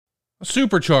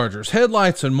Superchargers,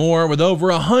 headlights, and more. With over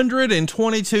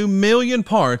 122 million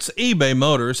parts, eBay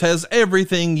Motors has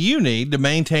everything you need to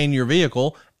maintain your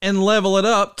vehicle and level it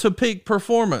up to peak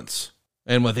performance.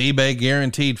 And with eBay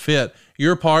Guaranteed Fit,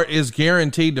 your part is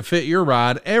guaranteed to fit your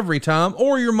ride every time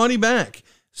or your money back.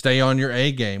 Stay on your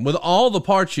A game with all the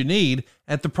parts you need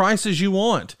at the prices you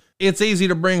want. It's easy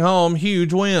to bring home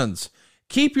huge wins.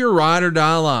 Keep your ride or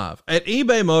die alive at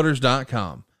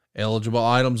ebaymotors.com. Eligible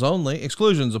items only.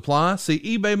 Exclusions apply. See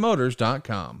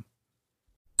ebaymotors.com.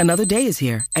 Another day is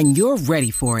here, and you're ready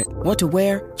for it. What to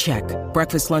wear? Check.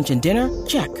 Breakfast, lunch, and dinner?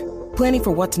 Check. Planning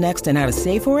for what's next and how to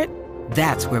save for it?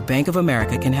 That's where Bank of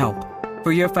America can help.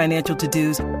 For your financial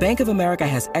to-dos, Bank of America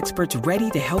has experts ready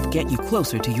to help get you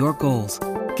closer to your goals.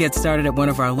 Get started at one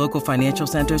of our local financial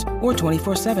centers or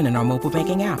 24/7 in our mobile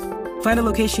banking app. Find a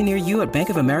location near you at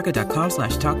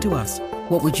bankofamerica.com/talktous.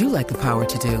 What would you like the power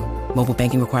to do? Mobile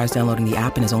banking requires downloading the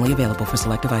app and is only available for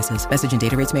select devices. Message and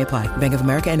data rates may apply. Bank of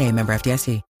America N.A., member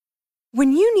FDIC.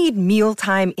 When you need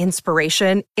mealtime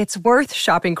inspiration, it's worth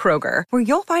shopping Kroger, where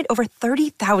you'll find over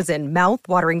 30,000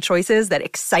 mouth-watering choices that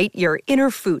excite your inner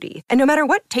foodie. And no matter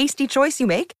what tasty choice you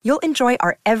make, you'll enjoy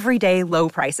our everyday low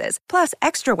prices, plus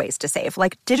extra ways to save,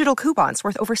 like digital coupons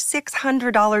worth over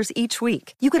 $600 each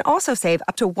week. You can also save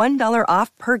up to $1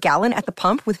 off per gallon at the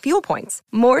pump with fuel points.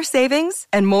 More savings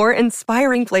and more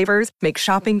inspiring flavors make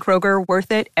shopping Kroger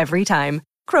worth it every time.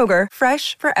 Kroger,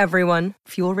 fresh for everyone.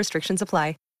 Fuel restrictions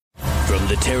apply. From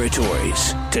the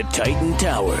territories to Titan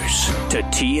Towers to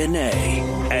TNA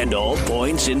and all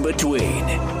points in between,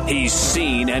 he's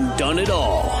seen and done it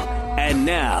all. And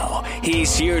now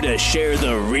he's here to share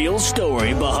the real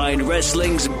story behind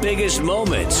wrestling's biggest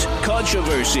moments,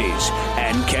 controversies,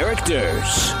 and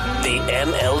characters. The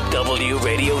MLW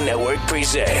Radio Network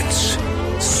presents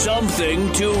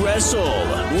Something to Wrestle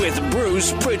with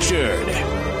Bruce Pritchard.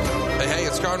 Hey,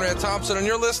 it's Conrad Thompson, and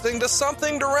you're listening to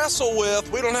Something to Wrestle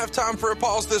With. We don't have time for a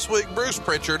pause this week. Bruce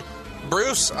Pritchard.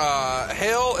 Bruce,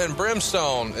 Hell and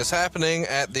Brimstone is happening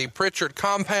at the Pritchard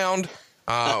compound.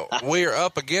 We are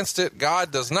up against it.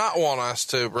 God does not want us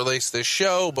to release this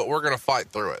show, but we're going to fight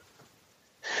through it.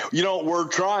 You know, we're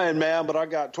trying, man, but I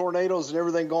got tornadoes and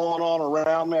everything going on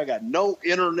around me. I got no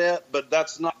internet, but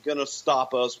that's not going to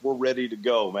stop us. We're ready to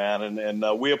go, man,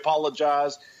 and we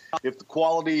apologize if the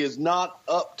quality is not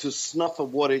up to snuff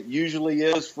of what it usually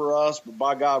is for us, but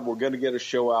by God, we're going to get a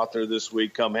show out there this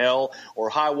week, come hell or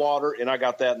high water, and I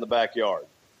got that in the backyard.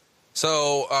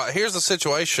 So here's the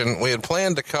situation. We had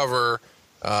planned to cover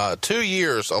 2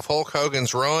 years of Hulk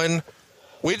Hogan's run.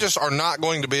 We just are not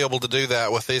going to be able to do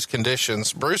that with these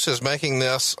conditions. Bruce is making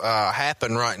this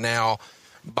happen right now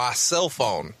by cell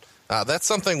phone. That's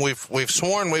something we've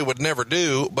sworn we would never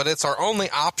do, but it's our only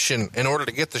option in order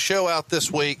to get the show out this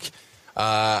week,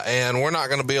 and we're not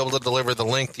going to be able to deliver the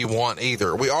length you want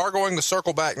either. We are going to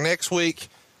circle back next week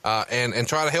and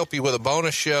try to help you with a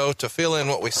bonus show to fill in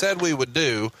what we said we would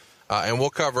do, and we'll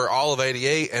cover all of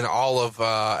 88 and all of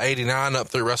 89 up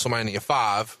through WrestleMania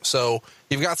 5. So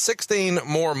you've got 16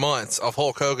 more months of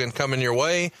Hulk Hogan coming your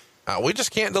way. We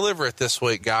just can't deliver it this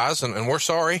week, guys, and we're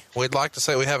sorry. We'd like to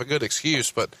say we have a good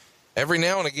excuse, but every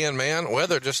now and again, man,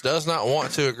 weather just does not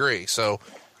want to agree. So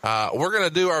we're going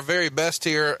to do our very best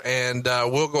here, and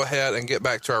we'll go ahead and get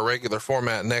back to our regular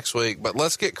format next week. But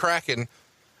let's get cracking.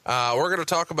 We're going to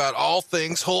talk about all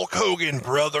things Hulk Hogan,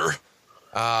 brother.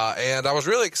 And I was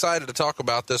really excited to talk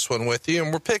about this one with you.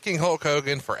 And we're picking Hulk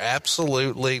Hogan for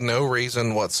absolutely no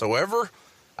reason whatsoever.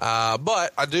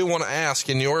 But I do want to ask,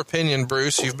 in your opinion,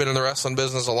 Bruce, you've been in the wrestling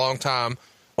business a long time,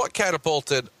 what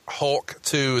catapulted Hulk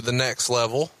to the next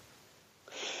level?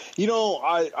 You know,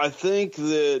 I think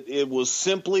that it was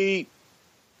simply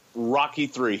Rocky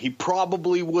III. He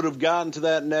probably would have gotten to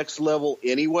that next level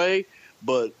anyway,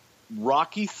 but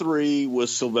Rocky III with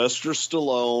Sylvester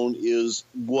Stallone is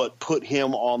what put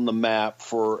him on the map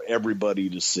for everybody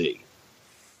to see.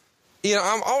 You know,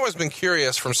 I've always been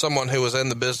curious from someone who was in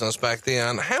the business back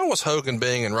then, how was Hogan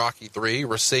being in Rocky III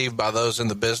received by those in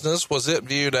the business? Was it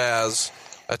viewed as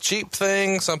a cheap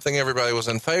thing, something everybody was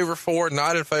in favor for,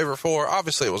 not in favor for?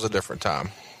 Obviously, it was a different time.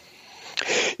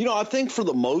 You know, I think for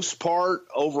the most part,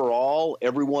 overall,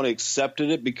 everyone accepted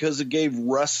it because it gave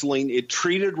wrestling, it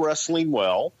treated wrestling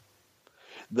well.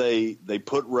 They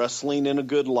put wrestling in a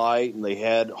good light, and they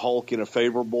had Hulk in a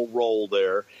favorable role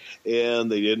there, and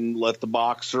they didn't let the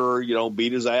boxer, you know,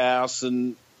 beat his ass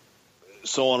and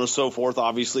so on and so forth.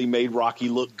 Obviously made Rocky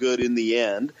look good in the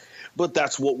end, but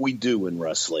that's what we do in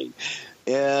wrestling.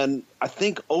 And I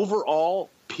think overall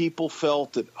people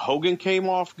felt that Hogan came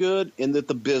off good and that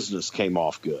the business came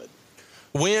off good.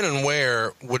 When and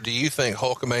where do you think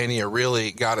Hulkamania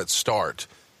really got its start?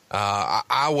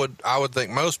 I would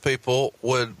think most people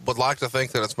would like to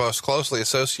think that it's most closely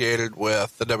associated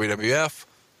with the WWF,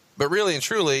 but really and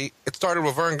truly, it started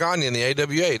with Vern Gagne in the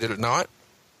AWA, did it not?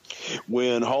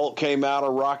 When Hulk came out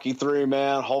of Rocky III,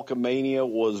 man, Hulkamania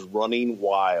was running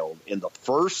wild. And the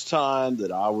first time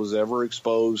that I was ever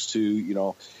exposed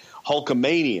to,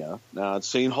 Hulkamania, now I'd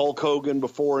seen Hulk Hogan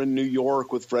before in New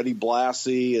York with Freddie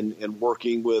Blassie and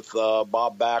working with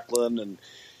Bob Backlund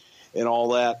and all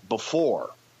that before.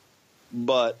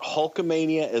 But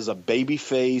Hulkamania as a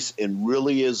babyface and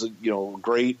really is a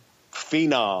great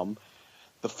phenom,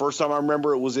 the first time I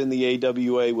remember it was in the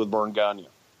AWA with Vern Gagne.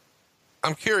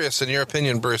 I'm curious, in your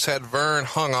opinion, Bruce, had Vern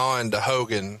hung on to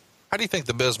Hogan, how do you think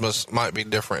the business might be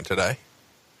different today?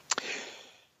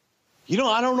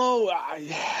 I don't know.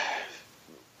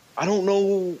 I don't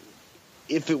know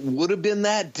if it would have been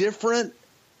that different,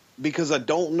 because I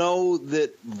don't know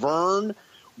that Vern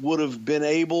would have been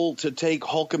able to take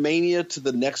Hulkamania to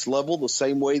the next level the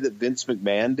same way that Vince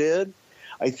McMahon did.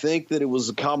 I think that it was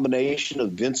a combination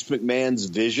of Vince McMahon's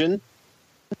vision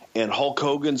and Hulk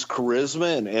Hogan's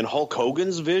charisma and Hulk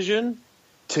Hogan's vision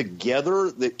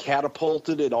together that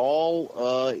catapulted it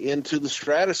all into the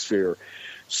stratosphere.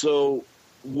 So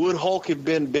would Hulk have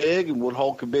been big and would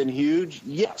Hulk have been huge?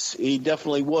 Yes, he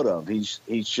definitely would have. He's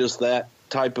just that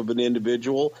type of an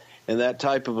individual and that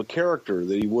type of a character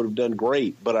that he would have done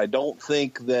great. But I don't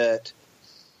think that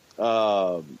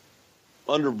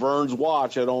under Vern's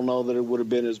watch, I don't know that it would have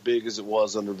been as big as it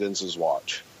was under Vince's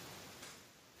watch.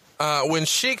 When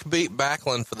Sheik beat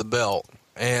Backlund for the belt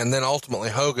and then ultimately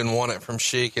Hogan won it from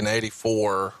Sheik in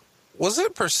 '84, was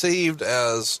it perceived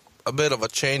as a bit of a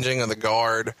changing of the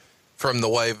guard from the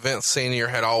way Vince Sr.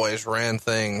 had always ran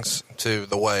things to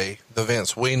the way the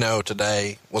Vince we know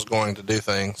today was going to do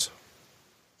things?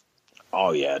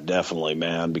 Oh, yeah, definitely,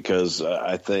 man, because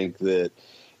I think that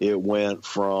it went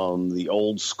from the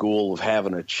old school of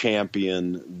having a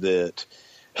champion that,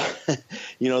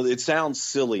 it sounds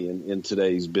silly in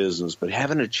today's business, but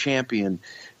having a champion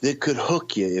that could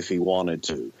hook you if he wanted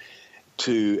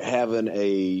to having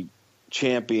a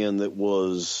champion that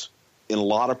was, in a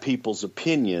lot of people's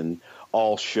opinion,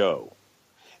 all show.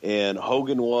 And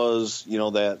Hogan was,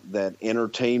 that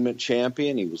entertainment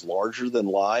champion. He was larger than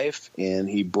life, and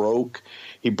he broke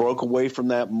away from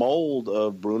that mold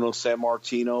of Bruno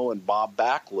Sammartino and Bob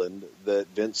Backlund that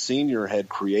Vince Sr. had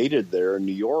created there in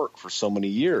New York for so many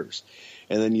years.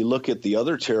 And then you look at the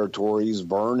other territories,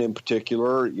 Vern in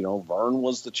particular. Vern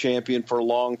was the champion for a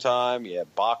long time. You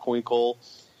had Bockwinkel,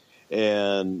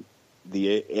 and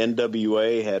the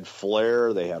NWA had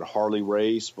Flair. They had Harley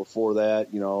Race before that,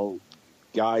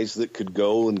 guys that could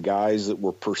go and guys that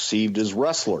were perceived as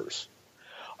wrestlers.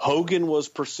 Hogan was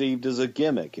perceived as a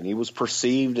gimmick, and he was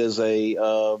perceived as a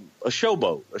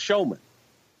showboat, a showman,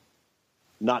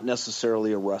 not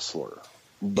necessarily a wrestler,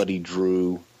 but he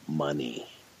drew money.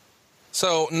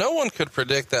 So no one could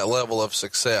predict that level of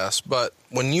success, but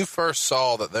when you first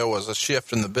saw that there was a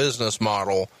shift in the business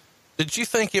model, did you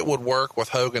think it would work with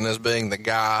Hogan as being the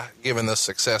guy, given the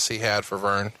success he had for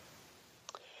Vern?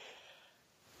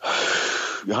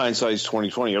 Hindsight's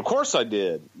 20/20. Of course I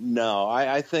did. No,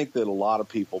 I think that a lot of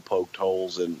people poked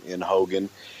holes in Hogan,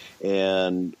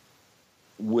 and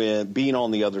when being on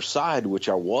the other side, which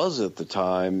I was at the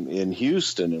time in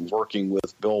Houston and working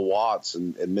with Bill Watts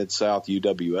and Mid-South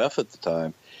UWF at the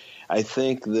time, I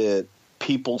think that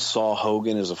people saw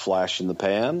Hogan as a flash in the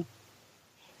pan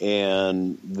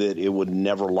and that it would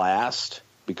never last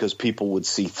because people would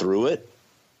see through it.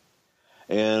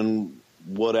 And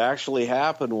what actually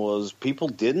happened was people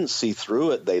didn't see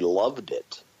through it. They loved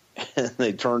it. And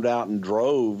they turned out in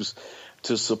droves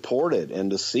to support it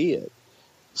and to see it.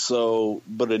 So,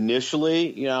 but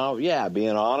initially, being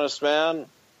honest, man,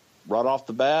 right off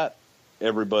the bat,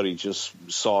 everybody just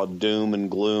saw doom and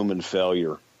gloom and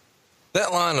failure.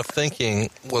 That line of thinking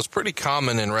was pretty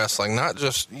common in wrestling, not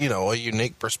just, a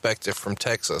unique perspective from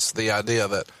Texas. The idea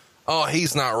that,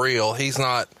 he's not real. He's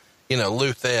not,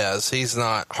 Luthez, he's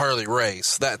not Harley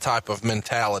Race, that type of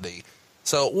mentality.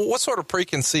 So what sort of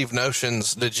preconceived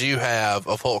notions did you have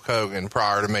of Hulk Hogan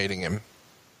prior to meeting him?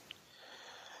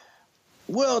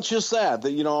 Well, it's just that,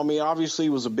 obviously he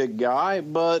was a big guy,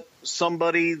 but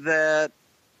somebody that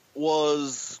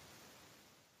was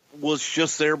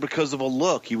just there because of a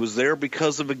look. He was there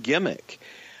because of a gimmick.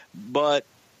 But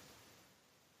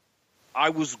I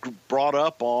was brought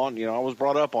up on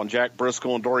Jack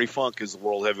Briscoe and Dory Funk as the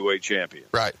world heavyweight champion.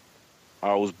 Right.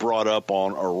 I was brought up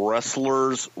on a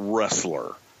wrestler's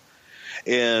wrestler.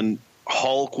 And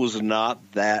Hulk was not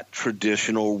that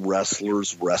traditional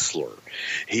wrestler's wrestler.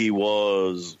 He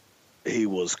was He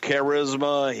was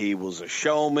charisma. He was a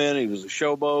showman. He was a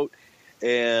showboat.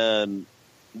 And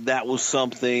that was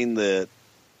something that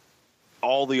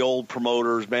all the old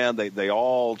promoters, man, they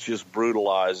all just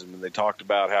brutalized him. And they talked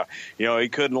about how, he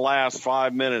couldn't last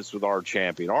 5 minutes with our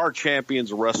champion. Our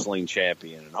champion's a wrestling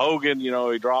champion. And Hogan,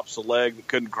 he drops a leg that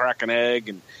couldn't crack an egg.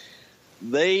 And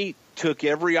they took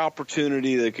every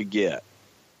opportunity they could get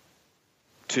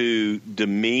to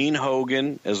demean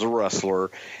Hogan as a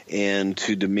wrestler and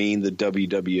to demean the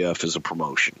WWF as a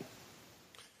promotion.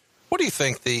 What do you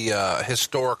think the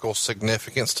historical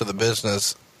significance to the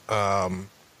business,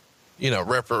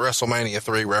 WrestleMania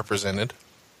 3 represented?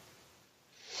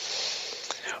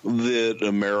 That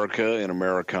America and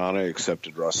Americana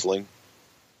accepted wrestling.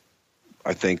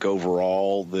 I think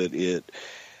overall that it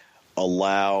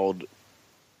allowed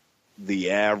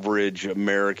the average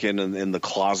American and the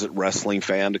closet wrestling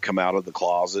fan to come out of the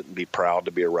closet and be proud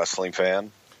to be a wrestling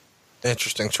fan.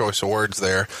 Interesting choice of words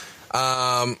there.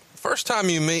 First time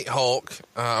you meet Hulk,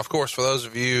 of course, for those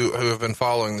of you who have been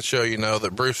following the show, you know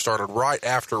that Bruce started right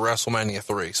after WrestleMania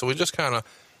 3. So we just kind of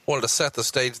wanted to set the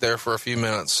stage there for a few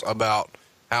minutes about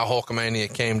how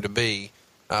Hulkamania came to be.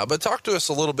 But talk to us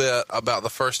a little bit about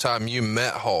the first time you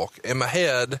met Hulk. In my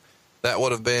head, that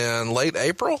would have been late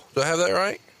April. Do I have that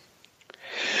right?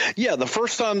 Yeah, the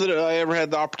first time that I ever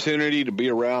had the opportunity to be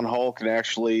around Hulk and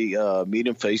actually meet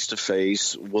him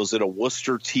face-to-face was at a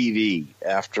Worcester TV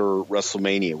after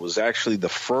WrestleMania. It was actually the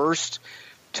first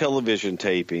television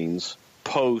tapings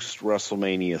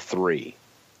post-WrestleMania 3.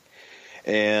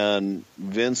 And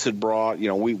Vince had brought,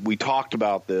 we talked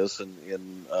about this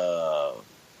in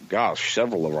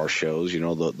several of our shows,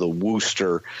 the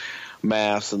Worcester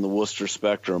Mass and the Worcester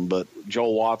Spectrum. But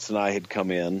Joel Watts and I had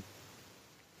come in.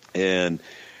 And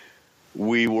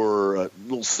we were, a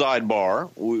little sidebar,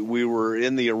 we were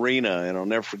in the arena, and I'll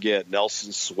never forget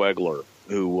Nelson Swegler,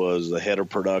 who was the head of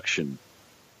production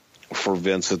for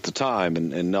Vince at the time.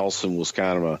 And Nelson was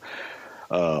kind of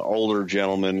a older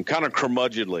gentleman, kind of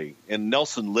curmudgeonly. And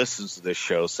Nelson listens to this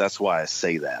show, so that's why I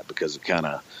say that, because it kind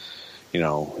of,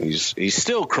 he's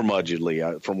still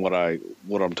curmudgeonly from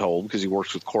what I'm told, because he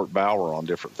works with Court Bauer on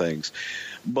different things.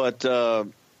 But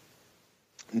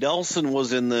Nelson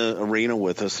was in the arena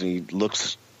with us, and he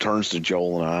turns to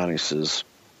Joel and I, and he says,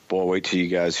 "Boy, wait till you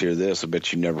guys hear this. I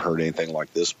bet you never heard anything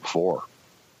like this before."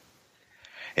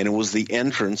 And it was the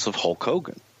entrance of Hulk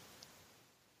Hogan.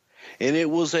 And it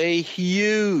was a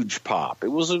huge pop.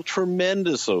 It was a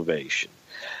tremendous ovation.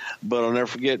 But I'll never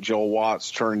forget Joel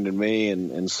Watts turning to me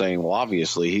and saying, well,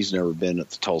 obviously he's never been at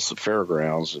the Tulsa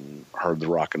Fairgrounds and heard the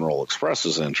Rock and Roll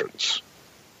Express's entrance.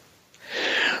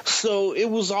 So it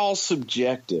was all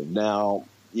subjective. Now,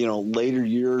 later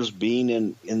years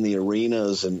being in the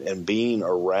arenas and being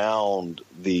around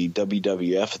the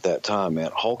WWF at that time,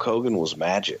 man, Hulk Hogan was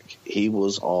magic. He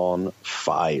was on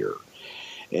fire.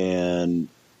 And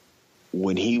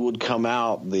when he would come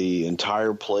out, the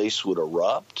entire place would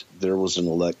erupt. There was an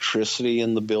electricity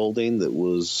in the building that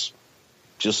was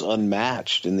just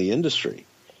unmatched in the industry.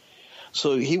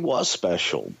 So he was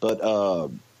special. But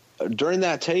during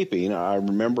that taping, I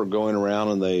remember going around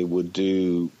and they would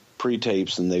do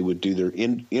pre-tapes and they would do their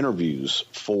interviews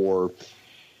for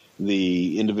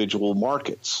the individual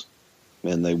markets.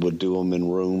 And they would do them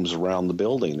in rooms around the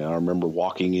building. And I remember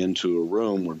walking into a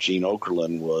room where Gene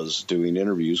Okerlund was doing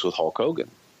interviews with Hulk Hogan.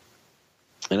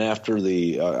 And after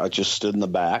I just stood in the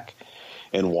back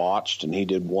and watched, and he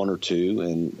did one or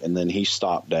two, and then he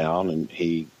stopped down and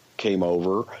he came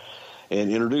over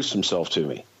and introduced himself to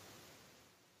me.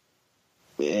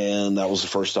 And that was the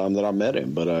first time that I met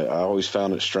him. But I always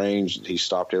found it strange that he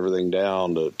stopped everything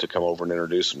down to come over and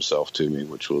introduce himself to me,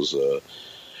 which was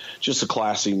just a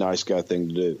classy, nice guy thing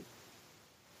to do.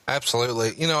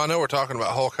 Absolutely. I know we're talking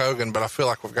about Hulk Hogan, but I feel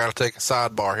like we've got to take a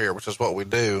sidebar here, which is what we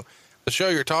do. The show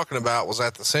you're talking about was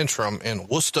at the Centrum in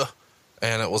Worcester,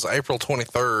 and it was April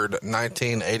 23rd,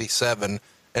 1987.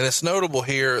 And it's notable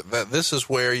here that this is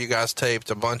where you guys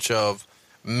taped a bunch of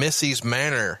Missy's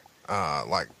Manor,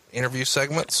 interview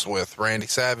segments with Randy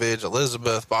Savage,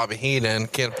 Elizabeth, Bobby Heenan,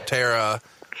 Ken Patera,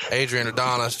 Adrian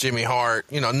Adonis, Jimmy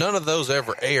Hart. None of those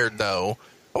ever aired, though.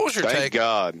 What was your take? Thank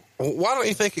God. Why don't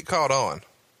you think it caught on?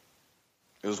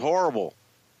 It was horrible.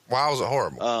 Why was it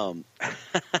horrible?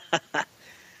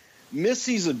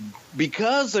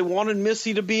 Because they wanted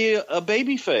Missy to be a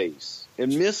baby face.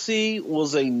 And Missy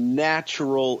was a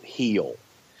natural heel.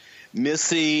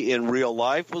 Missy in real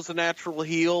life was a natural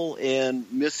heel, and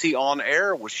Missy on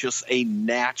air was just a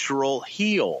natural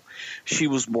heel. She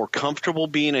was more comfortable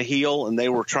being a heel, and they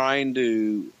were trying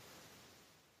to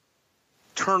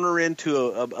turn her into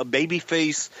a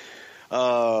babyface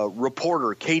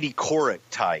reporter, Katie Couric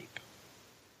type.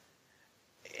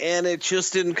 and it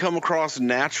just didn't come across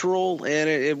natural, and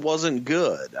it wasn't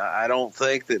good. I don't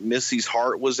think that Missy's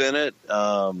heart was in it,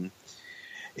 and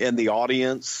the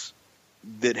audience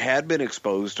that had been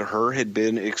exposed to her had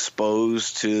been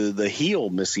exposed to the heel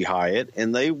Missy Hyatt,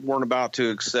 and they weren't about to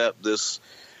accept this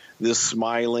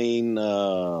smiling,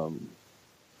 I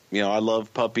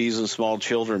love puppies and small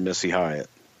children, Missy Hyatt.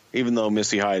 Even though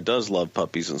Missy Hyatt does love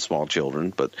puppies and small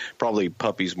children, but probably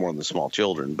puppies more than small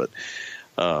children. But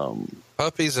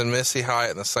puppies and Missy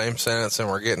Hyatt in the same sentence, and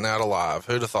we're getting out alive.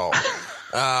 Who'd have thought?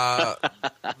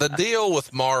 The deal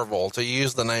with Marvel to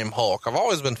use the name Hulk. I've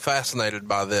always been fascinated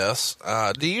by this.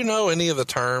 Do you know any of the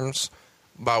terms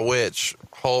by which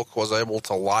Hulk was able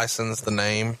to license the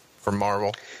name for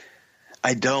Marvel?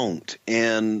 I don't.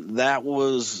 And that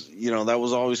was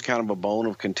always kind of a bone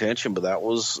of contention, but that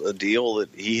was a deal that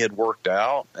he had worked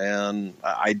out. And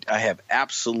I have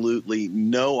absolutely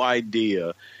no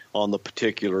idea on the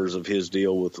particulars of his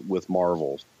deal with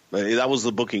Marvel. That was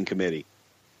the booking committee.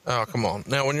 Oh, come on.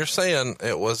 Now, when you're saying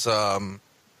it was a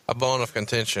bone of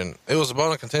contention, it was a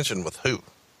bone of contention with who?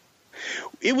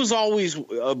 It was always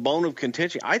a bone of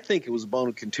contention. I think it was a bone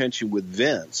of contention with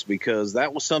Vince, because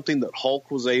that was something that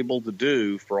Hulk was able to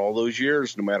do for all those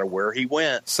years, no matter where he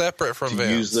went. Separate from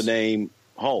Vince. Use the name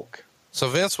Hulk. So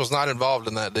Vince was not involved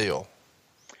in that deal.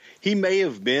 He may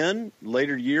have been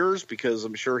later years, because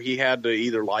I'm sure he had to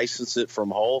either license it from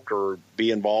Hulk or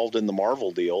be involved in the Marvel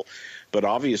deal. But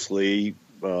obviously,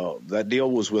 that deal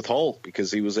was with Hulk,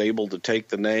 because he was able to take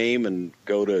the name and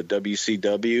go to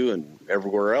WCW and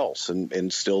everywhere else,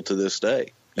 and still to this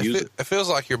day use it. It feels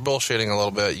like you're bullshitting a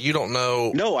little bit. You don't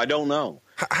know. No, I don't know.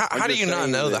 How do you not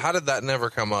know that? How did that never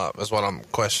come up is what I'm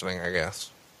questioning, I guess.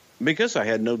 Because I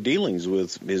had no dealings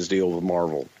with his deal with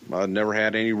Marvel. I never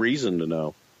had any reason to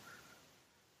know.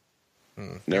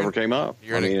 Never came up.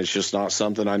 It's just not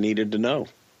something I needed to know.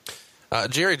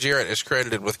 Jerry Jarrett is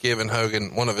credited with giving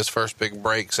Hogan one of his first big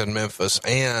breaks in Memphis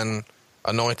and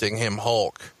anointing him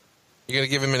Hulk. You going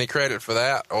to give him any credit for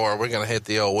that, or are we going to hit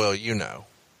the old, well, you know?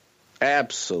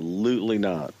 Absolutely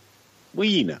not.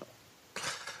 We know.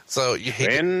 So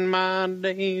in my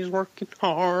days working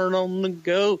hard on the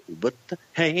go, but the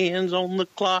hands on the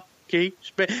clock keep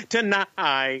spinning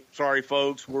tonight. Sorry,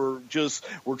 folks. We're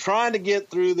trying to get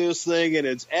through this thing, and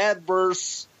it's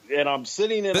adverse. And I'm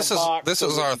sitting in a box. This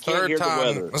is our third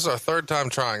time. This is our third time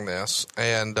trying this,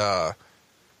 and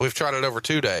we've tried it over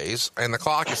 2 days. And the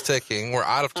clock is ticking. We're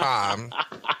out of time.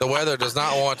 The weather does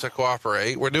not want to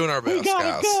cooperate. We're doing our best,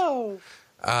 guys. Go.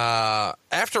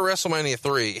 After WrestleMania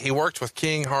 3, he worked with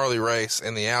King Harley Race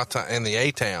in the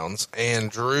A-Towns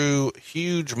and drew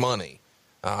huge money,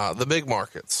 the big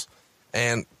markets.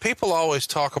 And people always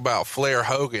talk about Flair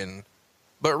Hogan.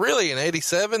 But really, in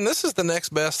 87, this is the next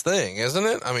best thing, isn't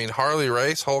it? I mean, Harley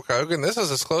Race, Hulk Hogan, this is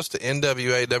as close to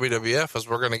NWA, WWF as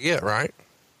we're going to get, right?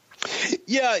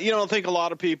 Yeah, I think a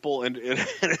lot of people, and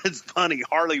it's funny,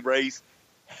 Harley Race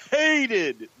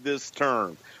hated this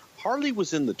term. Harley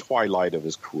was in the twilight of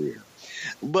his career.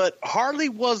 But Harley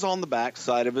was on the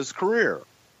backside of his career.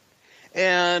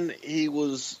 And he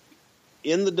was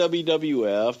in the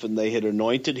WWF, and they had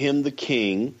anointed him the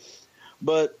king.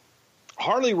 But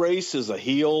Harley Race is a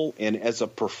heel, and as a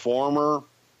performer,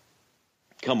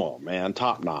 come on, man,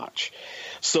 top notch.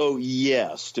 So,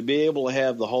 yes, to be able to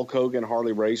have the Hulk Hogan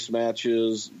Harley Race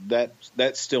matches, that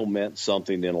still meant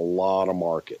something in a lot of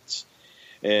markets.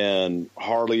 And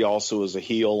Harley also is a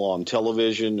heel on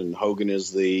television, and Hogan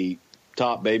is the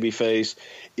top babyface.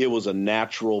 It was a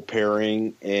natural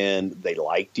pairing, and they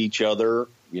liked each other,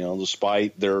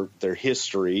 despite their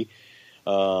history.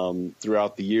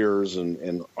 Throughout the years,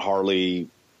 and Harley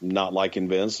not liking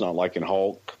Vince, not liking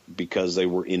Hulk, because they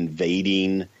were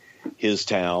invading his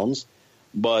towns.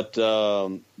 But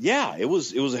it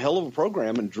was a hell of a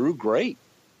program and drew great.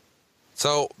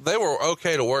 So they were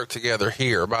okay to work together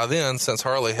here. By then, since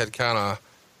Harley had kind of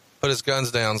put his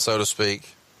guns down, so to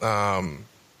speak,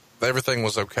 everything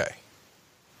was okay.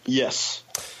 Yes.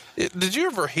 Did you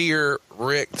ever hear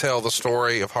Rick tell the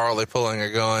story of Harley pulling a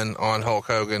gun on Hulk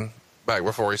Hogan back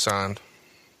before he signed?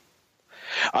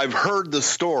 I've heard the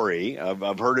story.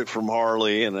 I've heard it from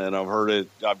Harley, and then I've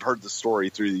heard the story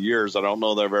through the years. I don't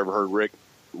know that I've ever heard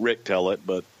Rick tell it,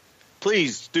 but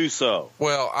please do so.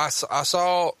 Well, I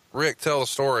saw Rick tell the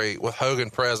story with Hogan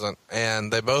present,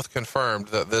 and they both confirmed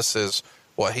that this is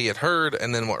what he had heard,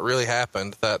 and then what really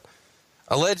happened, that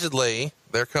allegedly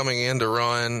they're coming in to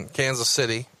run Kansas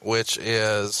City, which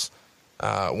is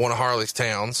one of Harley's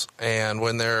towns, and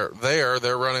when they're there,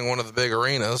 they're running one of the big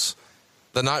arenas.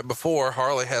 The night before,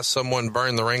 Harley has someone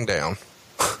burn the ring down.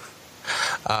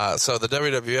 So the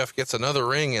WWF gets another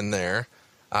ring in there,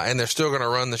 and they're still going to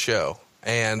run the show.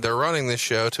 and they're running this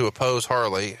show to oppose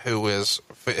Harley,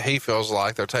 he feels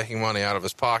like they're taking money out of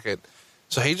his pocket.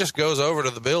 So he just goes over to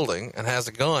the building and has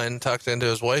a gun tucked into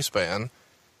his waistband,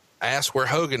 asks where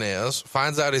Hogan is,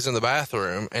 finds out he's in the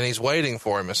bathroom, and he's waiting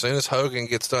for him. As soon as Hogan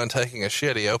gets done taking a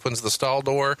shit, he opens the stall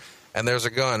door, and there's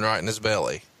a gun right in his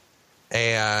belly.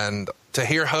 And to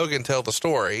hear Hogan tell the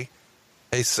story,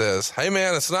 he says, "Hey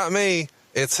man, it's not me.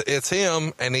 It's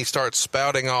him." And he starts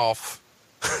spouting off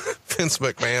Vince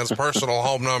McMahon's personal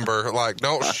home number. Like,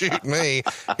 don't shoot me.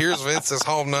 Here's Vince's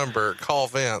home number. Call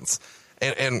Vince.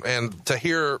 And to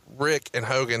hear Rick and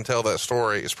Hogan tell that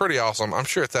story is pretty awesome. I'm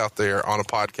sure it's out there on a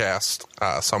podcast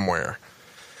somewhere.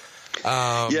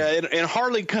 And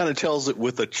Harley kind of tells it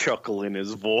with a chuckle in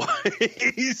his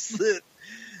voice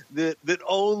that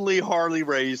only Harley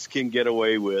Race can get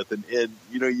away with. And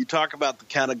you talk about the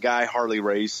kind of guy Harley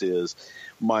Race is.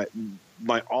 My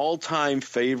all-time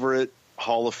favorite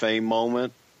Hall of Fame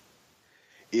moment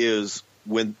is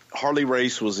when Harley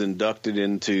Race was inducted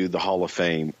into the Hall of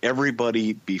Fame.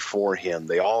 Everybody before him,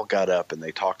 they all got up and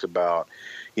they talked about,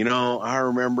 I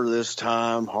remember this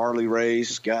time Harley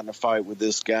Race got in a fight with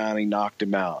this guy and he knocked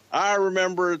him out. I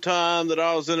remember a time that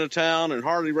I was in a town and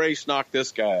Harley Race knocked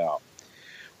this guy out.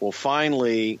 Well,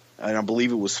 finally, and I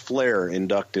believe it was Flair,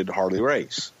 inducted Harley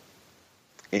Race.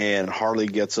 And Harley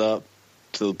gets up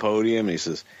to the podium and he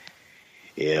says,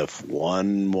 "If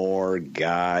one more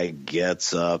guy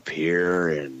gets up here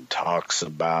and talks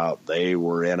about they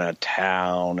were in a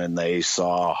town and they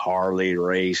saw Harley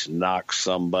Race knock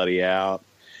somebody out,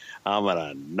 I'm going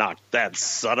to knock that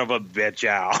son of a bitch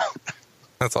out."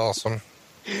 That's awesome.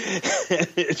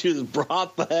 It just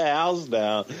brought the house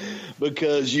down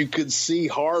because you could see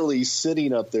Harley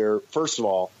sitting up there, first of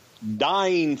all,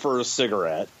 dying for a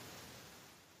cigarette.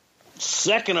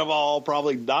 Second of all,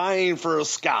 probably dying for a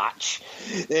scotch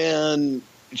and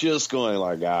just going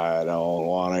like, "I don't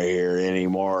want to hear any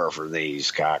more from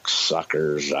these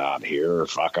cocksuckers out here.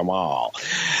 Fuck them all."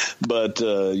 But,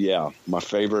 my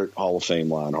favorite Hall of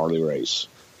Fame line, Harley Race.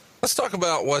 Let's talk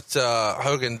about what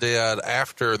Hogan did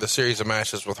after the series of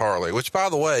matches with Harley, which, by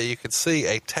the way, you could see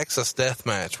a Texas death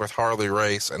match with Harley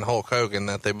Race and Hulk Hogan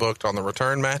that they booked on the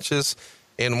return matches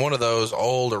in one of those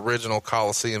old original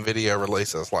Coliseum video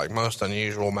releases, like Most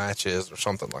Unusual Matches or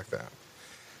something like that.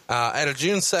 At a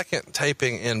June 2nd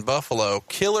taping in Buffalo,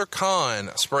 Killer Khan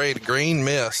sprayed green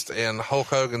mist in Hulk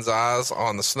Hogan's eyes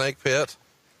on the snake pit.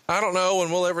 I don't know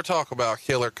when we'll ever talk about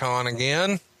Killer Khan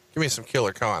again. Give me some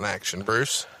Killer Khan action,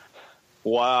 Bruce.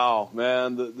 Wow,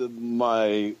 man.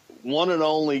 My one and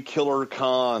only Killer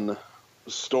Khan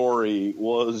story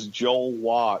was Joel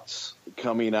Watts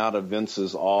coming out of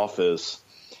Vince's office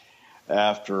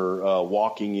after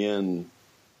walking in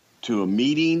to a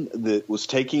meeting that was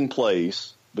taking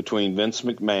place between Vince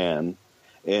McMahon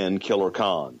and Killer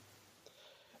Khan.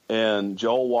 And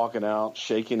Joel walking out,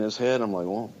 shaking his head. I'm like,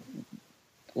 "Well,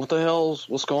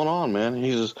 what's going on, man?"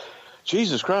 He says,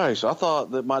 "Jesus Christ, I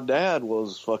thought that my dad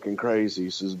was fucking crazy." He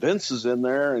says, "Vince is in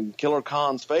there and Killer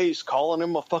Khan's face calling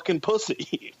him a fucking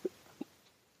pussy."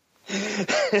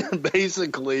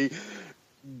 Basically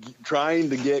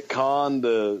trying to get Khan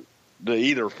to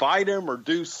either fight him or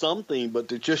do something, but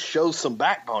to just show some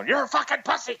backbone. "You're a fucking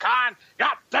pussy, Khan.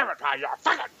 God damn it, you're a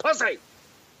fucking pussy."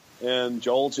 And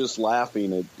Joel just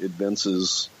laughing at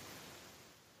Vince's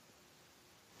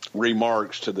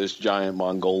remarks to this giant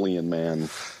Mongolian man.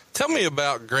 Tell me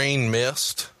about green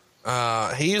mist.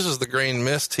 He uses the green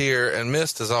mist here, and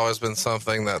mist has always been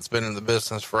something that's been in the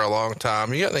business for a long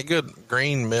time. You got any good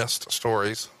green mist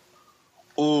stories?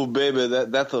 Oh, baby,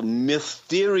 that's a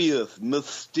mysterious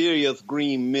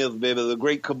green mist, baby. The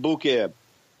great Kabuki.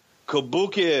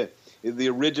 Kabuki is the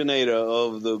originator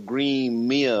of the green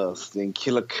mist and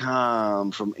Killer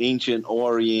Khan from ancient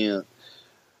Orient.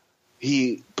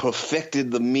 He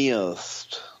perfected the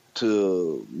mist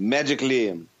to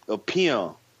magically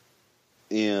appear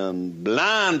and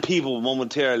blind people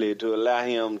momentarily to allow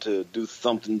him to do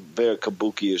something very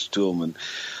kabuki-ish to him and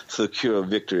secure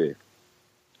victory.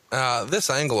 This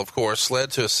angle, of course,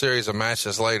 led to a series of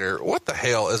matches later. What the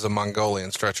hell is a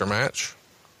Mongolian stretcher match?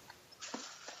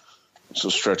 It's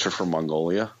a stretcher from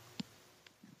Mongolia.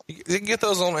 You can get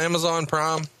those on Amazon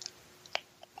Prime?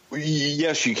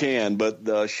 Yes, you can,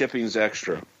 but shipping's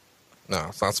extra. No,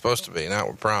 it's not supposed to be, not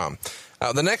with Prime.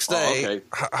 The next day,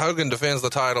 Hogan defends the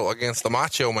title against the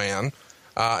Macho Man.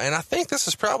 And I think this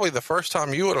is probably the first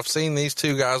time you would have seen these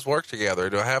two guys work together.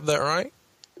 Do I have that right?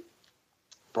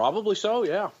 Probably so,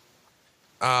 yeah.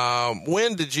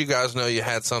 When did you guys know you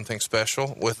had something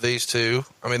special with these two?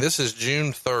 I mean, this is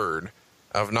June 3rd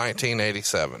of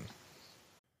 1987.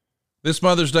 This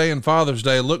Mother's Day and Father's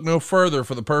Day, look no further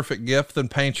for the perfect gift than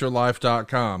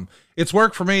paintyourlife.com. It's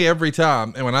worked for me every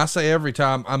time, and when I say every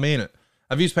time, I mean it.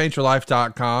 I've used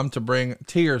paintyourlife.com to bring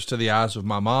tears to the eyes of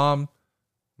my mom,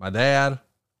 my dad,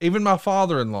 even my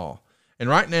father-in-law. And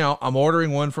right now, I'm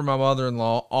ordering one for my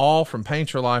mother-in-law, all from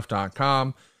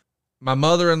paintyourlife.com. My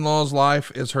mother-in-law's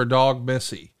life is her dog,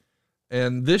 Missy.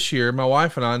 And this year, my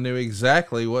wife and I knew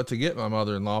exactly what to get my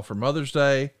mother-in-law for Mother's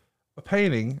Day, a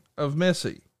painting of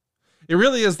Missy. It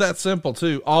really is that simple,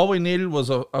 too. All we needed was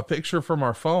a picture from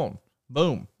our phone.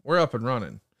 Boom, we're up and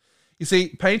running. You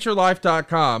see,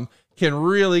 paintyourlife.com can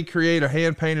really create a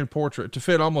hand-painted portrait to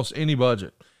fit almost any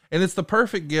budget. And it's the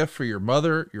perfect gift for your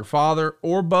mother, your father,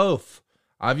 or both.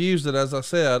 I've used it, as I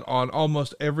said, on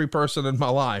almost every person in my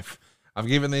life. I've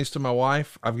given these to my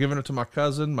wife. I've given it to my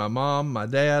cousin, my mom, my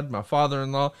dad, my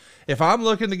father-in-law. If I'm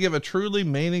looking to give a truly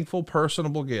meaningful,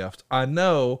 personable gift, I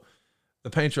know the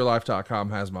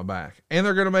paintyourlife.com has my back, and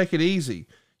they're going to make it easy.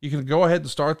 You can go ahead and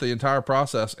start the entire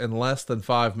process in less than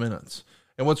 5 minutes.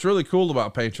 And what's really cool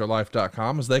about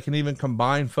paintyourlife.com is they can even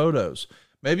combine photos.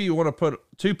 Maybe you want to put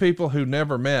two people who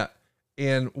never met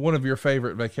in one of your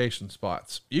favorite vacation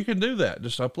spots. You can do that.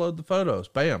 Just upload the photos.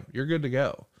 Bam, you're good to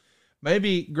go.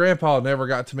 Maybe grandpa never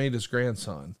got to meet his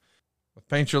grandson. With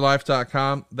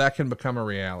paintyourlife.com, that can become a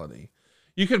reality.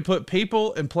 You can put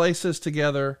people and places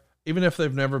together even if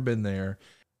they've never been there.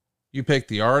 You pick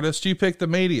the artist, you pick the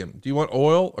medium. Do you want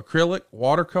oil, acrylic,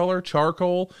 watercolor,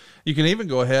 charcoal? You can even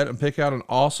go ahead and pick out an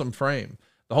awesome frame.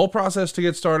 The whole process to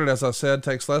get started, as I said,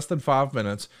 takes less than 5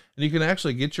 minutes, and you can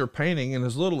actually get your painting in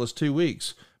as little as 2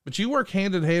 weeks. But you work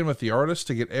hand in hand with the artist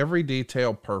to get every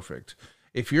detail perfect.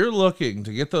 If you're looking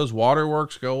to get those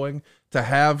waterworks going, to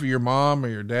have your mom or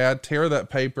your dad tear that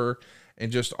paper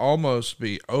and just almost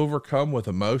be overcome with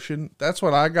emotion, that's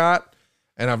what I got.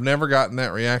 And I've never gotten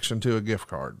that reaction to a gift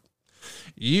card.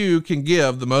 You can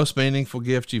give the most meaningful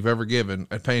gift you've ever given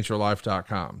at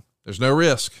paintyourlife.com. There's no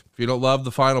risk. If you don't love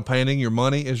the final painting, your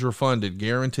money is refunded,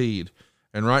 guaranteed.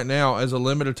 And right now, as a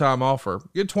limited time offer,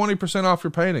 get 20% off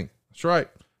your painting. That's right,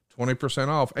 20%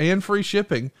 off and free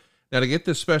shipping. Now, to get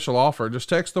this special offer, just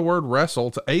text the word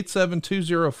WRESTLE to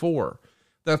 87204.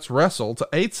 That's WRESTLE to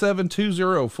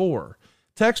 87204.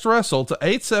 Text WRESTLE to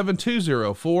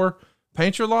 87204.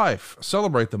 Paint your life.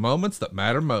 Celebrate the moments that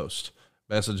matter most.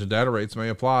 Message and data rates may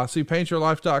apply. See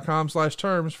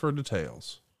paintyourlife.com/terms for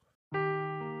details.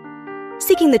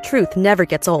 Seeking the truth never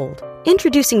gets old.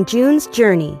 Introducing June's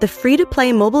Journey, the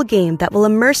free-to-play mobile game that will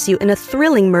immerse you in a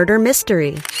thrilling murder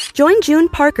mystery. Join June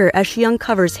Parker as she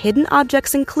uncovers hidden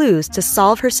objects and clues to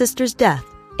solve her sister's death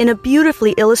in a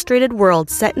beautifully illustrated world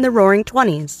set in the Roaring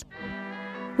 '20s.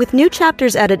 With new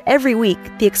chapters added every week,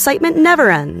 the excitement never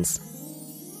ends.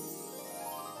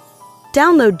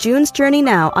 Download June's Journey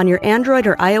now on your Android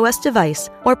or iOS device,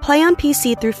 or play on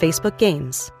PC through Facebook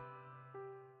Games.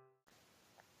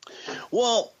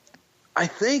 Well, I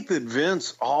think that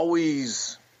Vince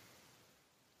always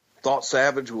thought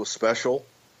Savage was special.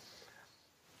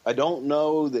 I don't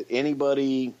know that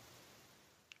anybody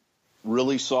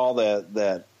really saw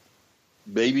that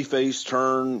babyface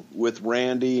turn with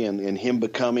Randy and him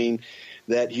becoming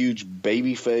that huge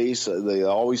baby face. They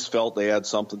always felt they had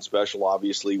something special,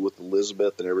 obviously, with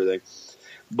Elizabeth and everything.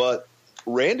 But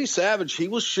Randy Savage, he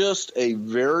was just a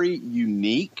very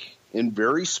unique and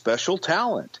very special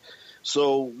talent.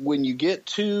 So when you get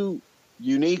two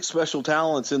unique special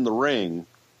talents in the ring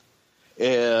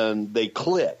and they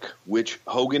click, which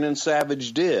Hogan and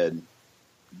Savage did,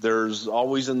 there's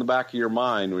always in the back of your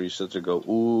mind where you sit there and go,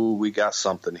 ooh, we got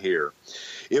something here.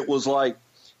 It was like,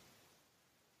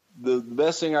 the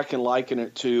best thing I can liken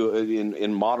it to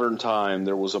in modern time,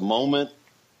 there was a moment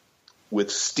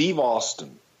with Steve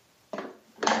Austin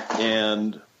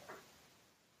and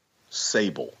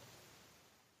Sable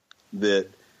that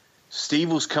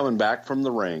Steve was coming back from the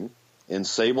ring and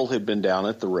Sable had been down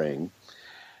at the ring,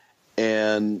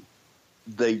 and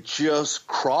they just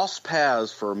crossed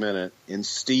paths for a minute, and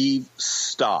Steve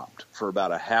stopped for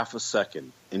about a half a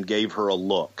second and gave her a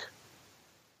look.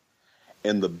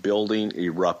 And the building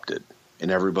erupted, and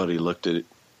everybody looked at it.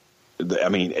 I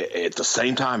mean, at the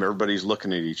same time, everybody's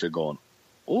looking at each other going,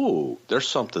 ooh, there's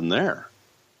something there.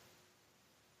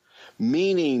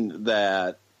 Meaning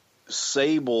that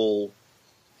Sable,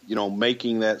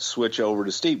 making that switch over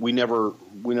to Steve, we never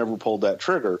pulled that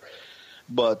trigger,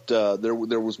 but there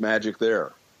was magic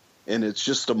there. And it's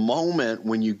just a moment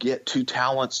when you get two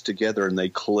talents together and they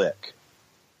click.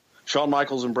 Shawn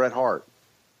Michaels and Bret Hart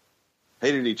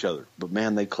hated each other, but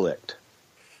man, they clicked.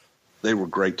 They were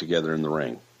great together in the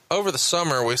ring. over the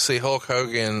summer, we see Hulk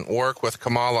Hogan work with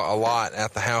Kamala a lot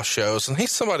at the house shows, and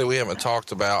he's somebody we haven't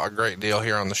talked about a great deal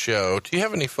here on the show. Do you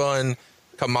have any fun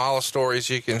Kamala stories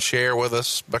you can share with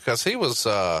us? Because he was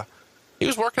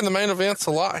working the main events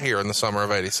a lot here in the summer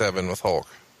of '87 with Hulk.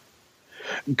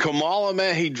 Kamala,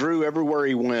 man, he drew everywhere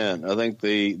he went. I think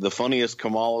the funniest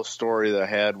Kamala story that I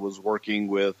had was working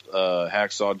with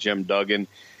Hacksaw Jim Duggan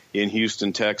in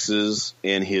Houston, Texas,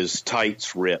 and his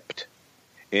tights ripped.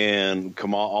 And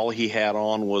Kamala, all he had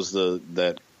on was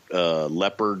that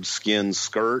leopard skin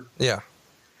skirt. Yeah.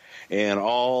 And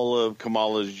all of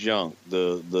Kamala's junk,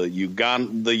 the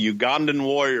Ugandan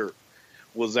warrior,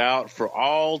 was out for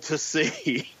all to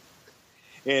see.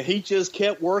 And he just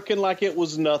kept working like it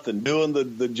was nothing, doing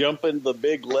the jumping, the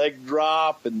big leg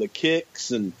drop, and the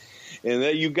kicks, and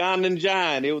that Ugandan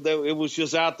giant. It was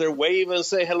just out there waving and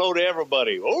say hello to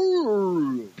everybody.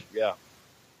 Oh, yeah.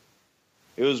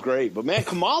 It was great. But, man,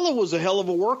 Kamala was a hell of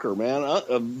a worker, man.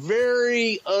 A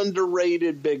very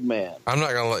underrated big man. I'm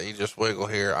not going to let you just wiggle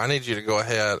here. I need you to go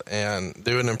ahead and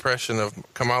do an impression of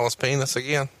Kamala's penis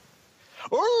again.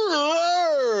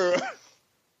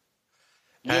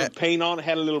 You had paint on it,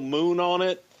 had a little moon on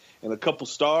it, and a couple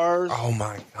stars. Oh,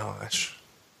 my gosh.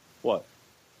 What?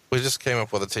 We just came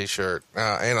up with a T-shirt,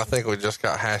 and I think we just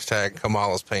got hashtag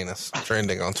Kamala's penis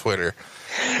trending on Twitter.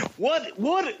 What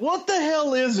the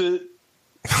hell is it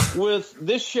with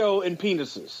this show and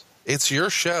penises? It's your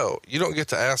show. You don't get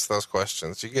to ask those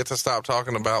questions. You get to stop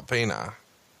talking about peni.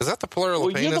 Is that the plural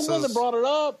of penises? You're the one that brought it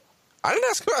up. I didn't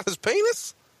ask about his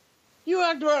penis. You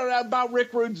asked about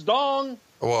Rick Rude's dong.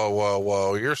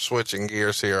 Whoa. You're switching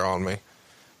gears here on me.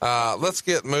 Let's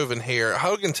get moving here.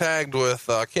 Hogan tagged with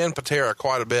Ken Patera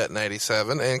quite a bit in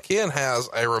 '87, and Ken has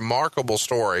a remarkable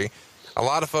story. A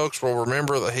lot of folks will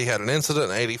remember that he had an incident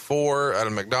in '84 at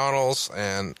a McDonald's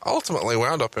and ultimately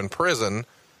wound up in prison.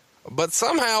 But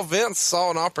somehow Vince saw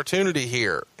an opportunity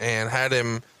here and had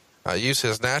him use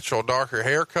his natural darker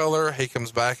hair color. He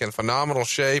comes back in phenomenal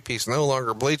shape. He's no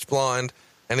longer bleach blonde.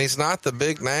 And he's not the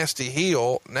big, nasty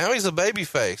heel. Now he's a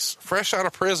babyface, fresh out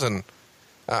of prison.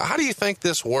 How do you think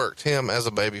this worked, him as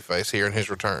a babyface here in his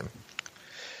return?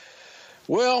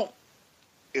 Well,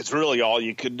 it's really all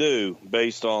you could do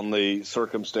based on the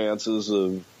circumstances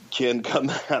of Ken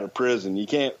coming out of prison. You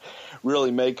can't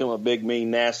really make him a big,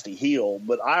 mean, nasty heel.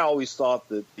 But I always thought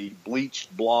that the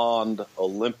bleached blonde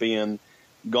Olympian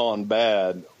gone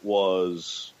bad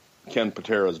was Ken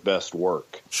Patera's best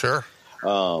work. Sure.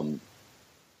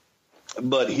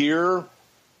 But here,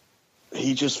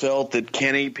 he just felt that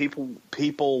Kenny,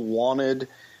 people wanted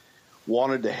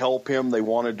to help him. They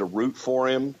wanted to root for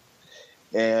him.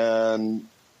 And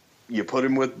you put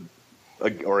him with,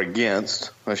 or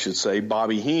against, I should say,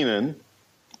 Bobby Heenan,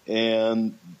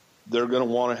 and they're going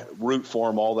to want to root for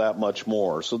him all that much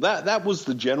more. So that was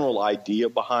the general idea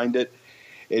behind it.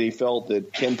 And he felt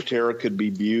that Ken Patera could be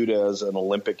viewed as an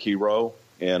Olympic hero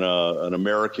and an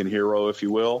American hero, if you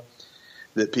will,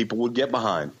 that people would get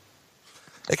behind.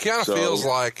 It kind of feels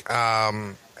like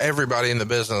everybody in the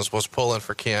business was pulling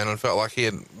for Ken and felt like he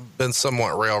had been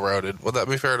somewhat railroaded. Would that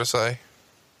be fair to say?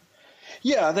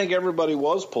 Yeah, I think everybody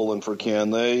was pulling for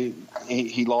Ken.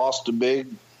 He lost a big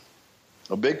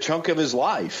chunk of his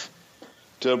life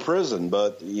to prison,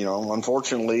 but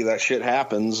unfortunately that shit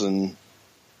happens, and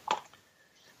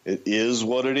it is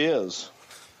what it is.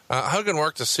 Hogan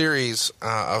worked a series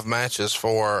of matches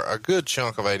for a good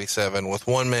chunk of '87 with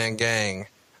One Man Gang.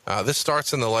 This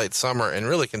starts in the late summer and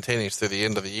really continues through the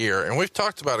end of the year. And we've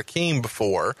talked about Akeem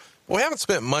before, but we haven't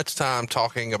spent much time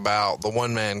talking about the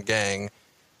One Man Gang.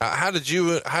 How did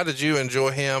you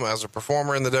enjoy him as a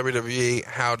performer in the WWE?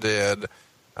 How did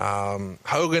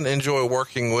Hogan enjoy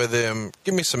working with him?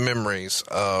 Give me some memories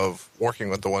of working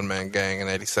with the One Man Gang in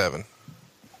 '87.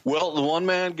 Well, the One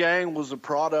Man Gang was a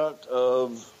product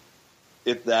of,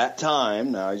 at that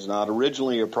time, now he's not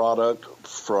originally a product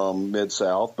from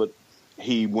Mid-South, but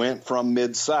he went from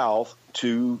Mid-South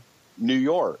to New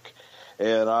York.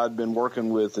 And I'd been working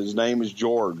with, his name is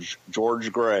George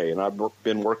Gray, and I've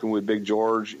been working with Big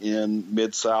George in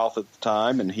Mid-South at the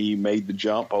time, and he made the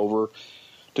jump over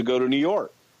to go to New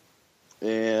York.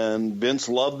 And Vince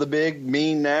loved the big,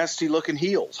 mean, nasty-looking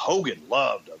heels. Hogan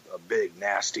loved a big,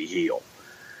 nasty heel,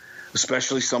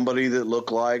 especially somebody that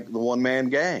looked like the One Man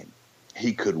Gang.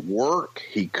 He could work,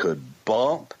 he could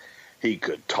bump, he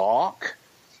could talk,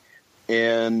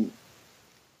 and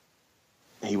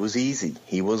he was easy.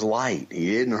 He was light.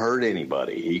 He didn't hurt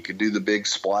anybody. He could do the big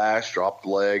splash, drop the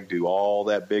leg, do all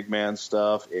that big man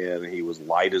stuff, and he was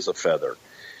light as a feather.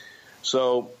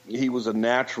 So he was a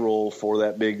natural for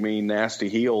that big, mean, nasty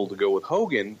heel to go with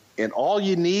Hogan, and all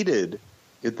you needed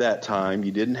at that time.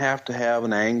 You didn't have to have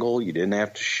an angle. You didn't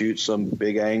have to shoot some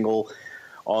big angle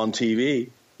on TV.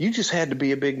 You just had to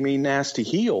be a big, mean, nasty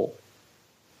heel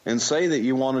and say that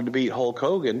you wanted to beat Hulk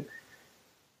Hogan,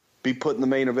 be put in the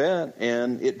main event,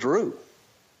 and it drew.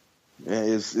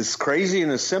 As crazy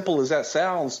and as simple as that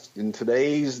sounds in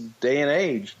today's day and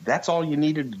age, that's all you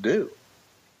needed to do.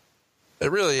 It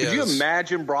really is. Could you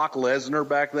imagine Brock Lesnar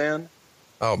back then?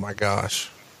 Oh, my gosh.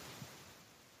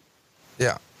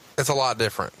 Yeah, it's a lot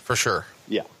different, for sure.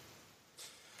 Yeah.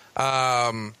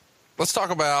 Let's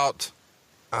talk about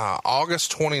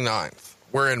August 29th.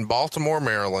 We're in Baltimore,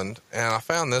 Maryland, and I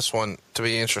found this one to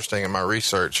be interesting in my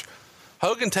research.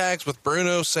 Hogan tags with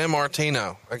Bruno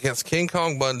Sammartino against King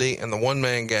Kong Bundy and the One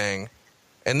Man Gang,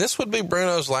 and this would be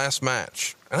Bruno's last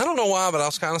match. And I don't know why, but I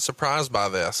was kind of surprised by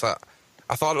this.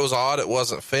 I thought it was odd it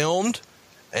wasn't filmed,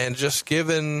 and just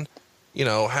given,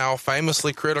 how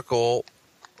famously critical,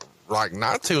 like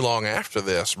not too long after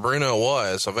this, Bruno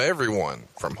was of everyone,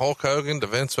 from Hulk Hogan to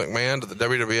Vince McMahon to the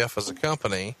WWF as a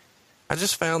company. I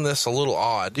just found this a little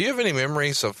odd. Do you have any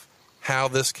memories of how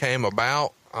this came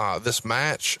about, this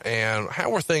match, and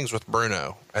how were things with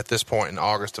Bruno at this point in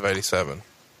August of '87?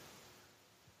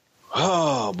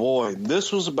 Oh, boy.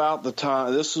 This was about the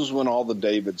time. This is when all the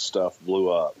David stuff blew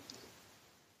up.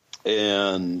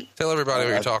 And tell everybody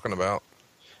what you're talking about.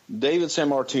 David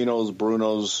Sammartino is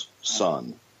Bruno's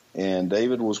son, and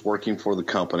David was working for the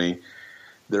company.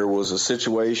 There was a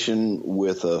situation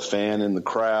with a fan in the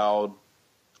crowd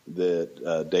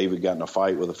that David got in a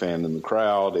fight with a fan in the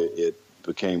crowd. It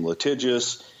became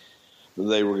litigious.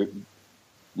 They were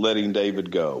letting David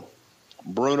go.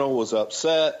 Bruno was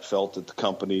upset, felt that the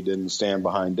company didn't stand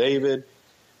behind David,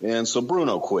 and so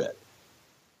Bruno quit.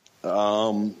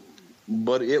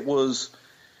 But it was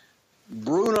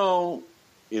Bruno,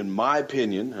 in my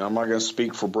opinion, and I'm not going to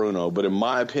speak for Bruno, but in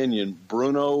my opinion,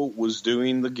 Bruno was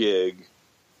doing the gig,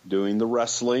 doing the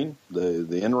wrestling,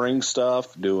 the in-ring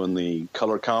stuff, doing the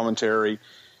color commentary,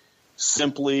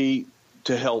 simply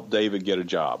to help David get a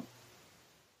job.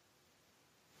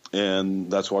 And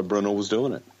that's why Bruno was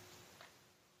doing it.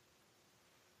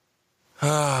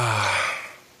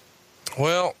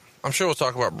 Well, I'm sure we'll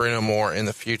talk about Bruno more in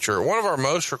the future. One of our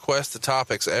most requested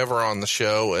topics ever on the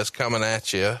show is coming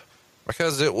at you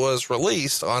because it was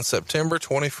released on September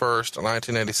 21st,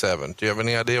 1987. Do you have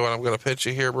any idea what I'm going to pitch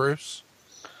you here, Bruce?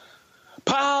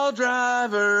 Pile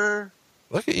Driver.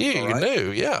 Look at you. You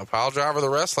knew. Yeah, Pile Driver, the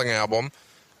wrestling album.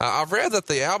 I've read that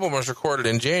the album was recorded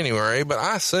in January, but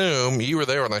I assume you were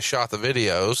there when they shot the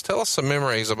videos. Tell us some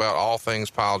memories about all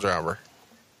things Pile Driver.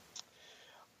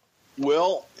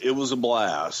 Well, it was a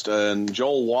blast, and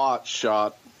Joel Watts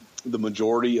shot the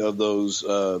majority of those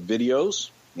videos,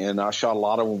 and I shot a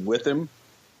lot of them with him.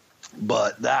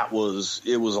 But it was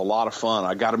a lot of fun.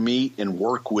 I got to meet and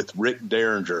work with Rick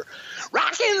Derringer,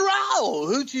 rock and roll,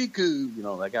 hoochie coo,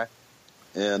 that guy,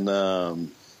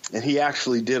 and he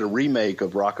actually did a remake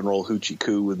of Rock and Roll Hoochie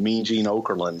Coo with Mean Gene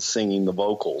Okerlund singing the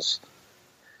vocals,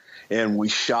 and we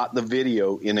shot the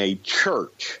video in a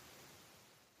church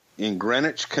in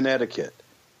Greenwich, Connecticut.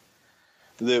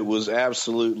 That was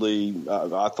absolutely,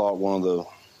 I thought, one of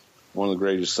the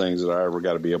greatest things that I ever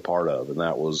got to be a part of, and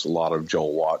that was a lot of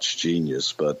Joel Watts'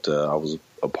 genius. But I was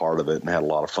a part of it and had a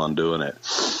lot of fun doing it.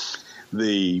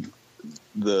 The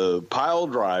Pile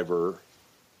Driver,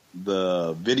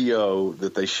 the video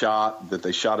that they shot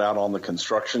out on the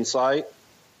construction site,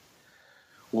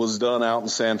 was done out in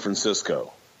San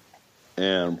Francisco,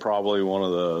 and probably one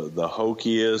of the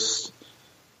hokiest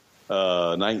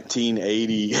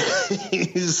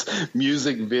 1980s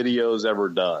music videos ever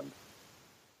done.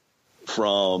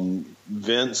 From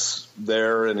Vince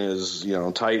there in his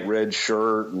tight red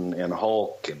shirt and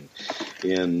Hulk and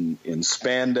in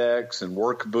spandex and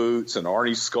work boots, and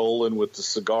Arnie Skolin with the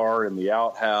cigar in the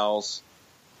outhouse.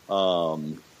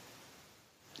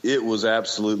 It was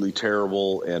absolutely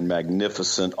terrible and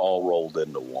magnificent, all rolled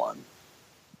into one.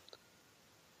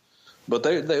 But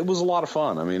it was a lot of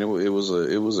fun. I mean, it was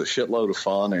a shitload of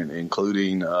fun, and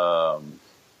including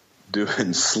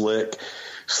doing Slick.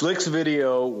 Slick's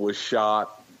video was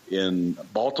shot in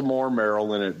Baltimore,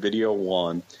 Maryland at Video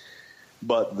One,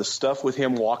 but the stuff with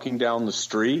him walking down the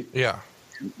street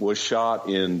was shot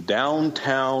in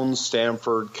downtown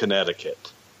Stamford,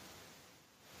 Connecticut.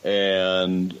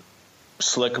 And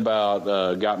Slick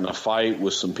got in a fight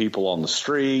with some people on the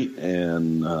street,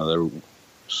 and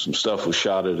some stuff was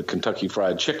shot at a Kentucky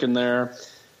Fried Chicken there.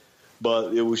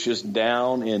 But it was just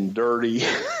down and dirty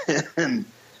and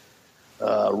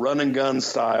run and gun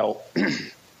style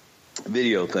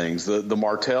video things. The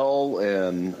Martel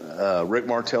and Rick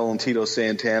Martel and Tito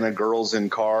Santana, Girls in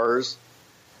Cars,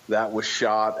 That was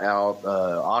shot out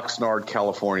Oxnard,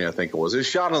 California, I think it was. It was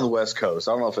shot on the West Coast.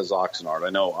 I don't know if it's Oxnard. I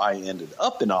know I ended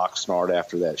up in Oxnard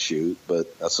after that shoot,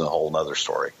 but that's a whole nother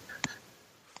story.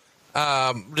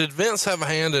 Did Vince have a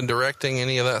hand in directing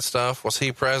any of that stuff? Was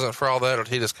he present for all that, or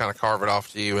did he just kind of carve it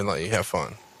off to you and let you have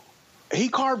fun? He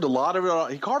carved a lot of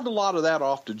it. He carved a lot of that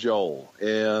off to Joel,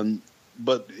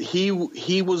 but he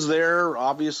was there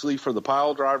obviously for the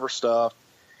pile driver stuff.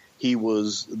 He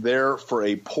was there for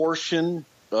a portion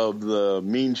of the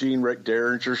Mean Gene Rick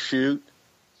Derringer shoot,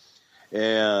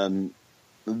 and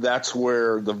that's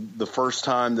where the first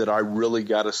time that I really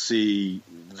got to see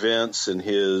Vince and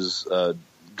his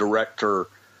director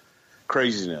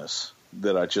craziness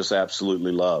that I just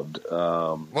absolutely loved.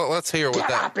 Well, let's hear what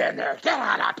get up in there, get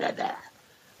on up in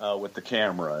there, with the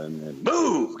camera and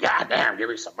move, goddamn, give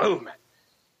me some movement.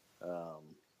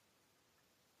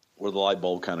 Where the light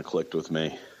bulb kind of clicked with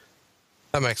me.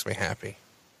 That makes me happy.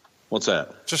 What's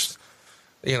that? Just,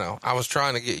 I was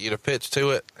trying to get you to pitch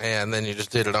to it, and then you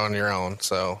just did it on your own.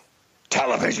 So,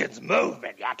 television's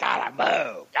movement. You gotta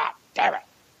move. God damn it.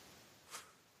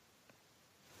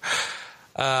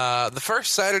 The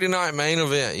first Saturday night main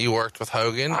event you worked with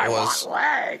Hogan I was want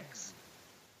legs,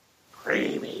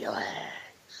 creamy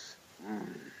legs.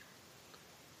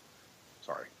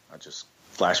 Sorry, I just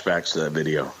flashbacks to that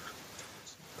video.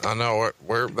 I know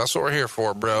that's what we're here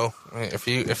for, bro. If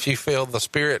you feel the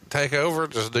spirit take over,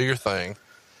 just do your thing.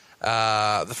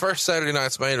 The first Saturday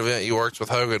night's main event you worked with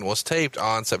Hogan was taped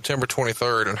on September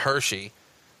 23rd in Hershey,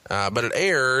 but it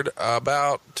aired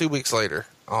about 2 weeks later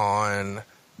on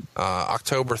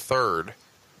October 3rd.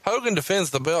 Hogan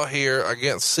defends the belt here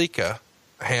against Sika,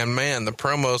 and man, the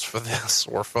promos for this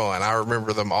were fun. I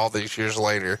remember them all these years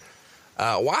later.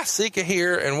 Why Sika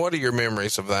here, and what are your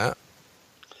memories of that?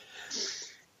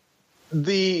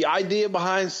 The idea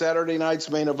behind Saturday night's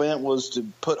main event was to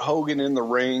put Hogan in the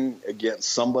ring against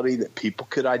somebody that people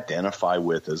could identify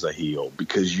with as a heel,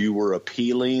 because you were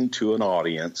appealing to an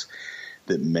audience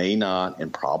that may not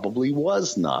and probably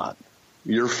was not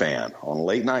your fan. On a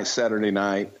late night Saturday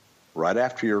night, right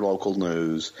after your local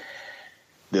news,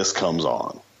 this comes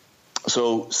on.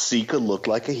 So Sika looked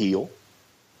like a heel.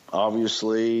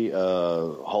 Obviously,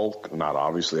 Hulk, not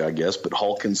obviously, I guess, but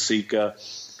Hulk and Sika,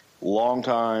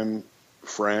 longtime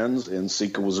friends, and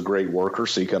Sika was a great worker,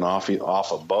 Sika and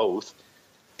off of both.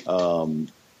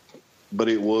 But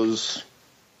it was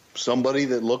somebody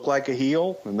that looked like a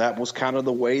heel, and that was kind of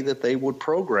the way that they would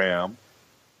program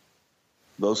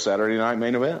those Saturday night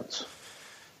main events.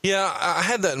 Yeah, I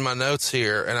had that in my notes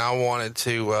here, and I wanted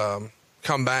to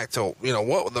come back to,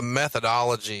 what the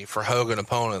methodology for Hogan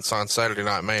opponents on Saturday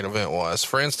night main event was.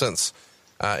 For instance,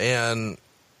 in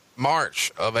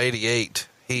March of 88,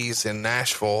 he's in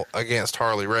Nashville against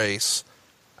Harley Race.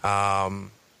 And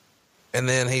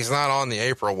then he's not on the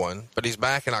April one, but he's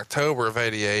back in October of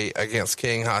 88 against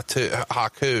King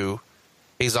Haku.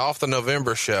 He's off the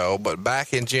November show, but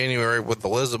back in January with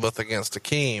Elizabeth against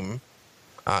Akeem.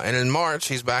 And in March,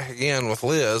 he's back again with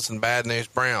Liz and Bad News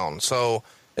Brown. So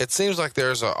it seems like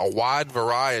there's a wide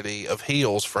variety of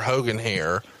heels for Hogan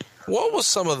here. What was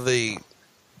some of the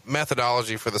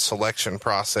methodology for the selection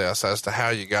process as to how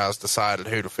you guys decided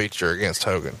who to feature against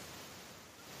Hogan?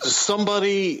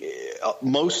 Somebody,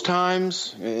 most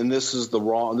times, and this is the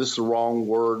wrong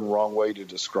word and wrong way to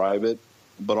describe it,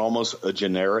 but almost a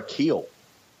generic heel.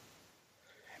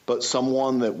 But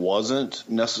someone that wasn't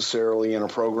necessarily in a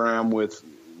program with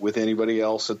anybody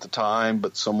else at the time,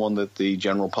 but someone that the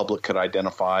general public could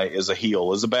identify as a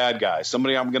heel, as a bad guy,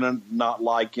 somebody I'm going to not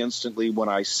like instantly when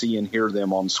I see and hear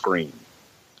them on screen.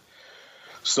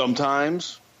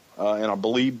 Sometimes, and I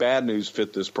believe Bad News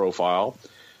fit this profile,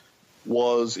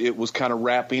 it was kind of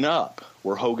wrapping up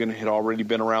where Hogan had already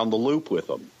been around the loop with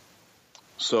them.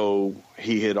 So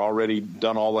he had already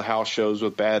done all the house shows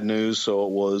with Bad News, so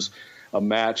it was a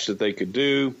match that they could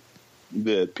do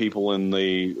that people in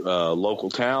the local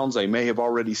towns, they may have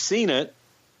already seen it,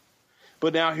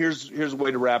 but now here's a way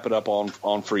to wrap it up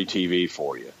on free TV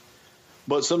for you.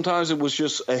 But sometimes it was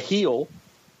just a heel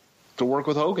to work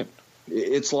with Hogan.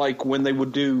 It's like when they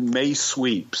would do May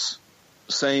sweeps,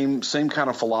 same kind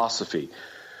of philosophy.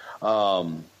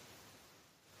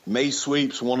 May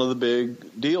sweeps, one of the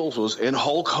big deals was, and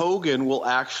Hulk Hogan will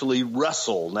actually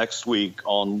wrestle next week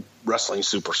on Wrestling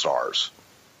Superstars.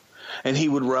 And he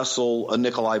would wrestle a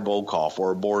Nikolai Volkov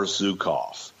or a Boris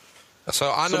Zukov.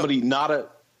 So I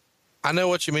know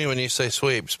what you mean when you say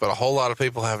sweeps, but a whole lot of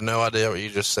people have no idea what you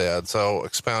just said. So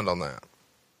expound on that.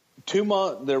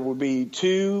 There would be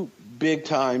two big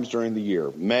times during the year,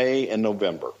 May and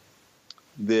November,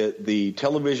 that the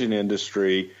television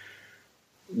industry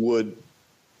would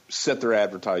set their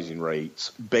advertising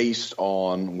rates based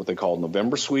on what they call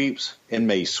November sweeps and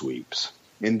May sweeps.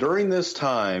 And during this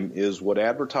time is what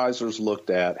advertisers looked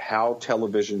at how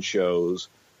television shows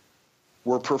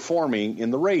were performing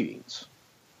in the ratings.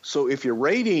 So if your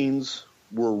ratings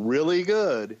were really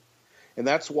good, and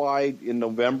that's why in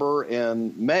November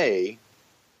and May,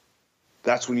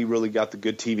 that's when you really got the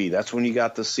good TV. That's when you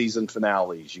got the season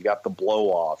finales. You got the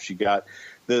blow-offs. You got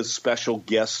the special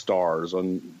guest stars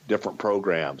on different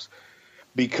programs,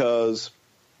 because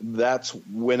that's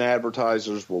when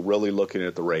advertisers were really looking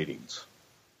at the ratings.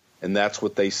 And that's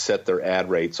what they set their ad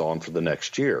rates on for the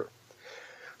next year.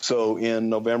 So in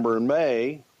November and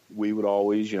May, we would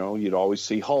always, you'd always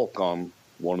see Hulk on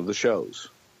one of the shows,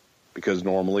 because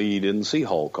normally you didn't see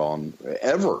Hulk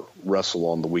ever wrestle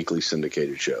on the weekly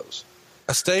syndicated shows.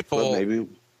 A staple. But maybe.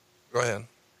 Go ahead.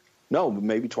 No,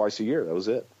 maybe twice a year. That was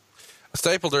it. A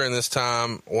staple during this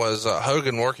time was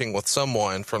Hogan working with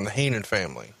someone from the Heenan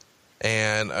family.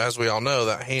 And as we all know,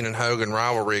 that Heenan-Hogan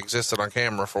rivalry existed on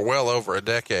camera for well over a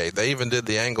decade. They even did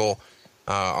the angle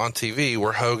on TV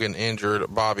where Hogan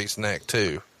injured Bobby's neck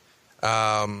too.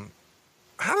 How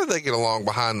did they get along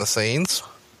behind the scenes?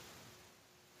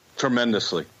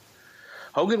 Tremendously.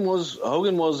 Hogan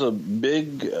was a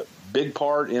big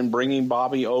part in bringing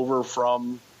Bobby over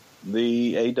from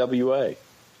the AWA,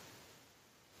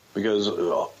 because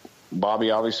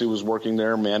Bobby obviously was working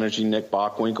there managing Nick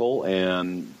Bockwinkel,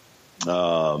 and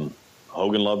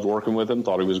Hogan loved working with him,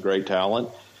 thought he was a great talent,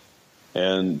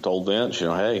 and told Vince,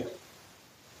 hey,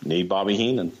 need Bobby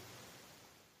Heenan.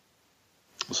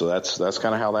 So that's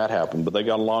kind of how that happened. But they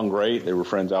got along great. They were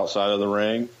friends outside of the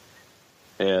ring.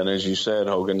 And as you said,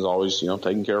 Hogan's always,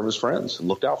 taking care of his friends and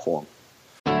looked out for them.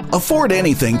 Afford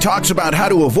Anything talks about how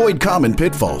to avoid common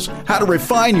pitfalls, how to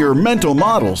refine your mental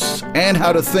models, and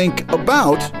how to think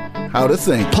about how to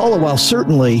think. Paula, while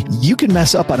certainly you can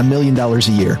mess up on $1 million a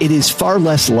year, it is far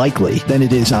less likely than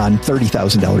it is on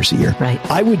 $30,000 a year. Right.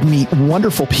 I would meet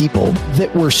wonderful people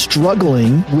that were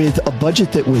struggling with a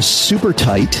budget that was super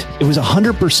tight. It was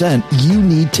 100%. You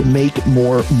need to make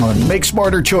more money. Make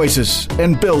smarter choices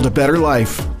and build a better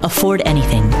life. Afford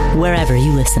Anything, wherever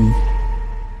you listen.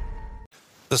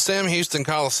 The Sam Houston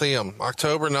Coliseum,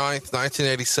 October 9th,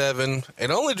 1987.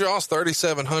 It only draws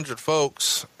 3,700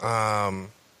 folks.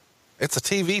 It's a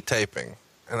TV taping,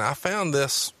 and I found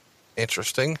this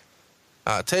interesting.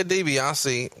 Ted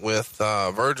DiBiase with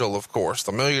Virgil, of course,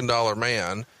 the $1 Million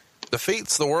Man,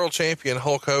 defeats the world champion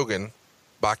Hulk Hogan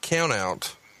by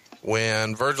countout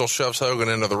when Virgil shoves Hogan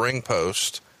into the ring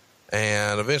post,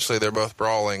 and eventually they're both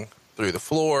brawling through the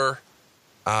floor.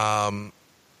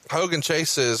 Hogan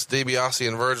chases DiBiase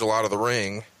and Virgil out of the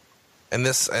ring, and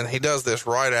he does this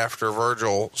right after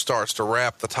Virgil starts to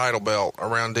wrap the title belt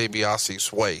around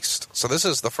DiBiase's waist. So this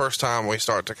is the first time we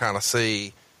start to kind of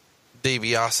see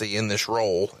DiBiase in this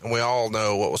role, and we all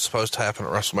know what was supposed to happen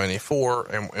at WrestleMania 4,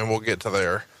 and we'll get to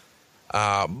there.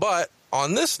 But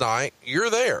on this night, you're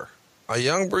there. A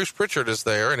young Bruce Pritchard is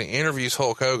there, and he interviews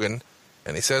Hulk Hogan,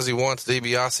 and he says he wants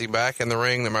DiBiase back in the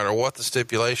ring no matter what the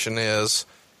stipulation is,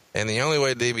 and the only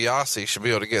way DiBiase should be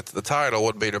able to get to the title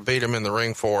would be to beat him in the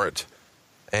ring for it.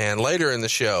 And later in the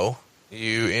show,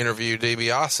 you interview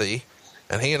DiBiase,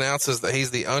 and he announces that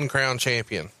he's the uncrowned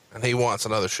champion, and he wants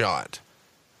another shot.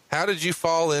 How did you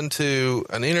fall into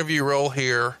an interview role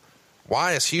here?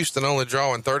 Why is Houston only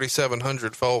drawing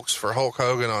 3,700 folks for Hulk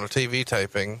Hogan on a TV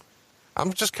taping?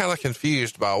 I'm just kind of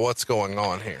confused by what's going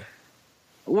on here.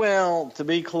 Well, to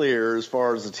be clear, as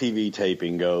far as the TV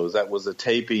taping goes, that was a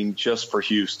taping just for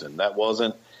Houston. That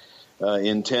wasn't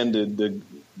intended to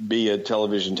be a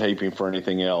television taping for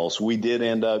anything else. We did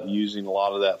end up using a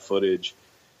lot of that footage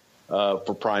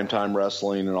for primetime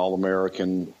wrestling and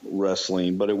All-American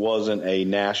wrestling, but it wasn't a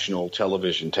national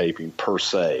television taping per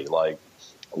se, like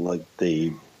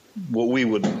what we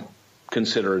would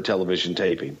consider a television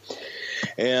taping.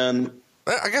 And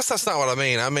I guess that's not what I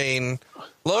mean. I mean,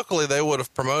 locally they would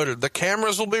have promoted, the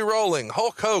cameras will be rolling,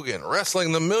 Hulk Hogan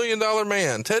wrestling the $1 Million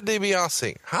Man, Ted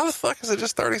DiBiase. How the fuck is it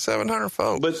just 3,700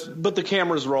 folks? But the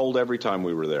cameras rolled every time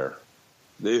we were there.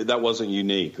 That wasn't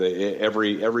unique.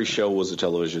 Every show was a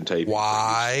television taping.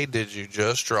 Why did you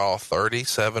just draw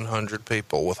 3,700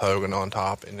 people with Hogan on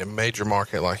top in a major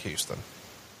market like Houston?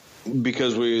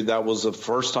 Because that was the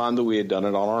first time that we had done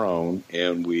it on our own,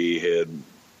 and we had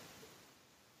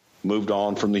moved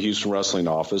on from the Houston Wrestling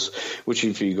office, which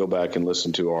if you go back and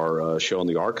listen to our show in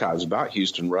the archives about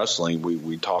Houston Wrestling,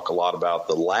 we talk a lot about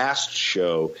the last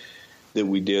show that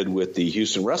we did with the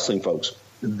Houston Wrestling folks.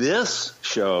 This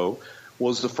show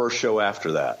was the first show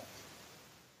after that.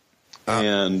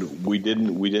 And we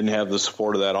didn't have the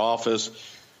support of that office.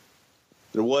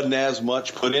 there wasn't as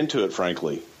much put into it,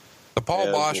 frankly. The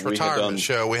Paul Bosch retirement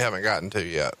show we haven't gotten to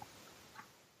yet.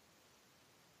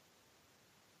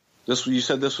 You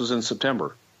said this was in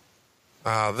September.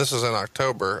 This is in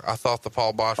October. I thought the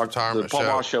Paul Bosch retirement show. The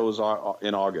Paul Bosch show was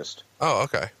in August. Oh,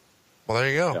 okay. Well, there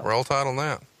you go. Yeah. Roll Tide on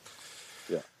that.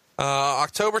 Yeah.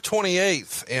 October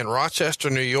 28th in Rochester,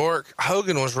 New York,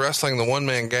 Hogan was wrestling the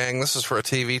one-man gang. This is for a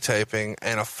TV taping,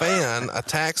 and a fan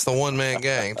attacks the one-man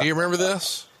gang. Do you remember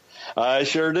this? I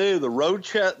sure do. The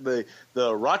Rochester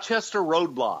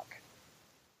Roadblock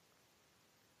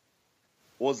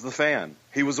was the fan.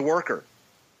 He was a worker.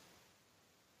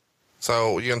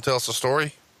 So you gonna tell us a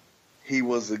story? He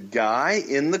was a guy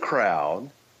in the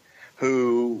crowd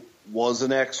who was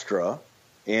an extra,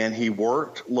 and he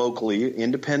worked locally,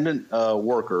 independent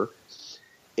worker,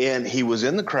 and he was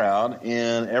in the crowd,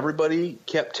 and everybody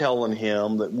kept telling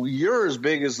him that, well, you're as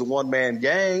big as the one-man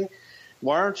gang.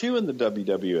 Why aren't you in the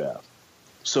WWF?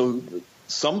 So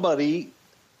somebody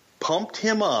pumped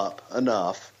him up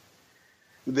enough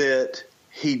that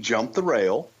he jumped the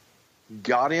rail,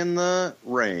 got in the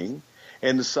ring,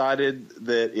 and decided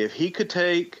that if he could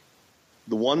take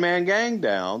the one-man gang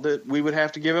down, that we would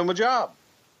have to give him a job.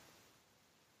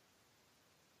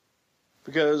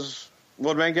 Because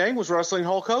one-man gang was wrestling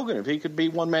Hulk Hogan. If he could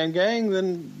beat one-man gang,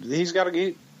 then we got to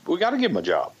give him a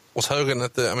job. Was Hogan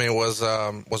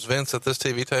was Vince at this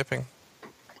TV taping?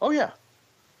 Oh, yeah.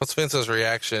 What's Vince's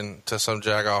reaction to some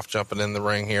jagoff jumping in the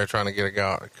ring here trying to get a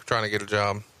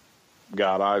job?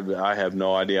 God, I have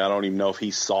no idea. I don't even know if he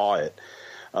saw it.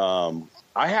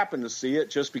 I happened to see it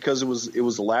just because it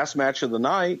was the last match of the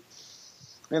night,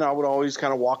 and I would always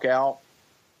kind of walk out,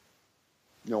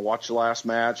 watch the last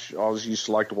match. I always used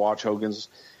to like to watch Hogan's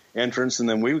entrance, and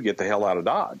then we would get the hell out of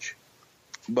Dodge.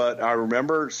 But I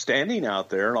remember standing out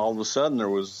there, and all of a sudden there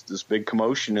was this big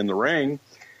commotion in the ring,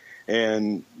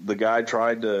 and the guy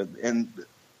tried to – and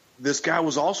this guy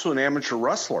was also an amateur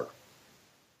wrestler.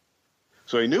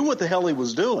 So he knew what the hell he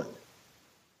was doing.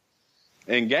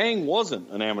 And Gang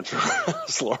wasn't an amateur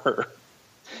wrestler.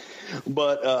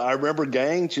 But I remember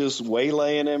Gang just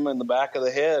waylaying him in the back of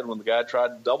the head when the guy tried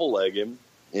to double leg him.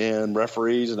 And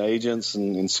referees and agents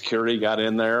and security got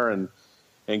in there and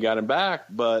got him back.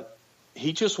 But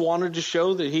he just wanted to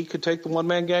show that he could take the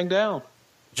one-man gang down.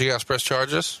 Did you guys press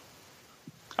charges?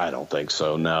 I don't think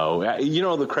so, no.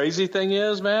 The crazy thing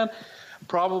is, man,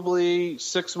 probably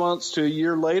 6 months to a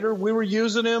year later, we were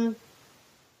using him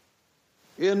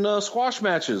in squash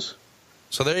matches.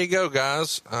 So there you go,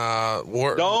 guys.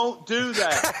 Don't do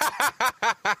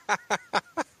that.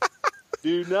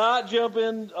 Do not jump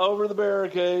in over the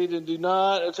barricade and do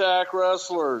not attack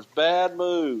wrestlers. Bad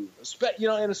move.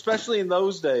 And especially in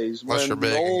those days unless you're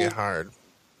big and get hired.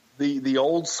 The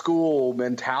old school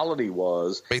mentality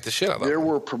was beat the shit out of them. There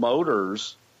were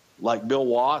promoters like Bill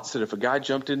Watts that if a guy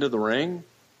jumped into the ring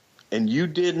and you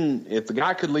didn't, if the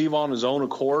guy could leave on his own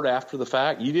accord after the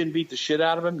fact, you didn't beat the shit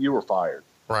out of him, you were fired.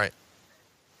 Right.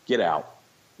 Get out.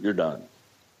 You're done.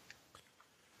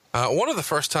 One of the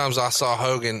first times I saw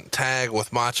Hogan tag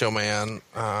with Macho Man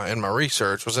in my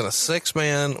research was in a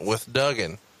 6-man with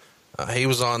Duggan. He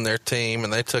was on their team,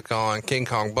 and they took on King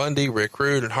Kong Bundy, Rick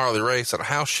Rude, and Harley Race at a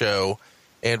house show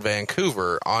in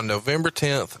Vancouver on November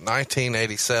 10th,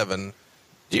 1987.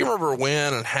 Do you remember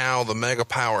when and how the Mega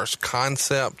Powers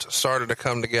concept started to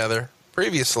come together?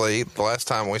 Previously, the last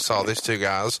time we saw these two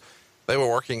guys, they were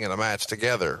working in a match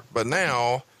together. But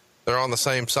now they're on the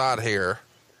same side here.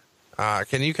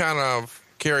 Can you kind of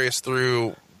carry us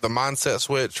through the mindset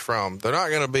switch from they're not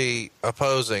going to be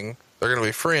opposing, they're going to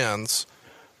be friends,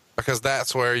 because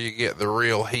that's where you get the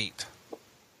real heat?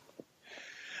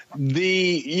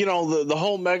 The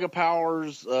whole Mega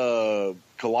Powers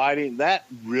colliding, that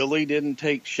really didn't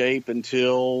take shape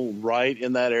until right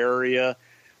in that area,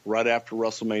 right after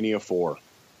WrestleMania 4.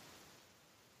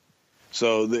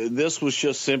 So this was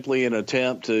just simply an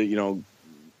attempt to,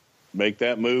 make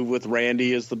that move with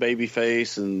Randy as the baby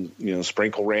face and,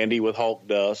 sprinkle Randy with Hulk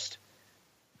dust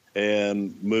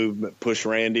and push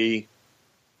Randy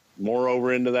more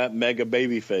over into that mega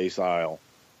baby face aisle.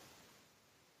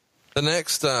 The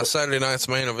next Saturday night's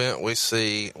main event we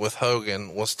see with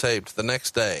Hogan was taped the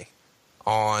next day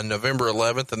on November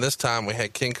 11th, and this time we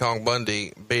had King Kong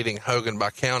Bundy beating Hogan by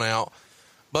countout.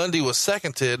 Bundy was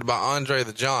seconded by Andre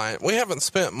the Giant. We haven't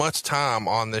spent much time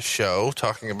on this show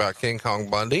talking about King Kong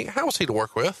Bundy. How was he to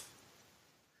work with?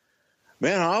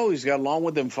 Man, I always got along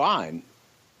with him fine.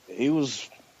 He was,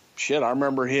 I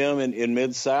remember him in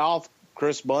Mid-South,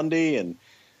 Chris Bundy and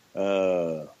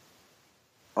Ernie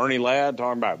Ladd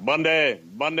talking about Bundy,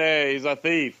 he's a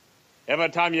thief. Every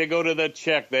time you go to the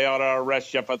check, they ought to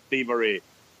arrest you for thievery.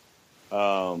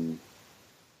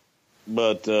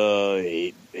 but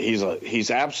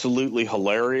he's absolutely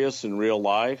hilarious in real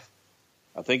life.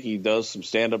 I think he does some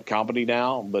stand-up comedy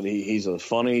now, but he's a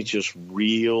funny, just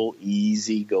real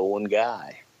easy-going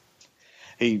guy.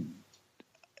 He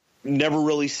never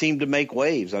really seemed to make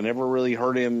waves. I never really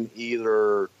heard him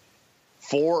either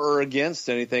for or against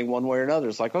anything one way or another.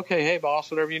 It's like, okay, hey,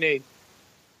 boss, whatever you need.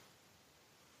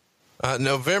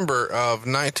 November of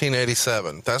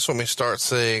 1987. That's when we start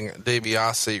seeing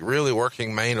DiBiase really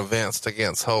working main events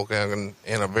against Hogan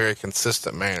in a very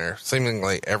consistent manner,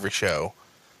 seemingly every show.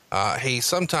 He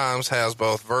sometimes has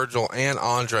both Virgil and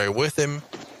Andre with him.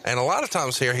 And a lot of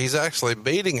times here, he's actually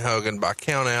beating Hogan by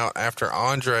count out after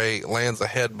Andre lands a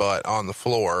headbutt on the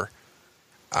floor.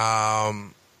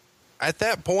 At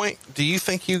that point, do you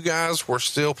think you guys were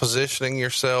still positioning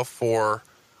yourself for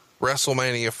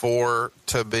WrestleMania 4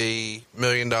 to be $1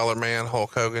 Million Man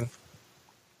Hulk Hogan?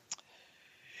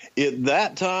 At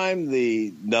that time,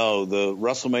 the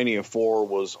WrestleMania 4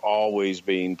 was always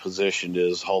being positioned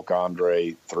as Hulk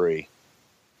Andre 3.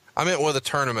 I meant with a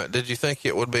tournament. Did you think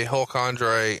it would be Hulk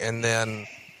Andre and then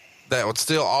that would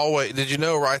still always, did you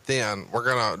know right then we're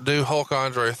going to do Hulk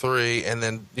Andre 3 and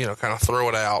then, kind of throw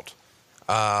it out.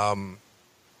 And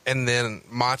then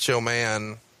Macho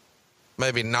Man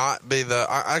maybe not be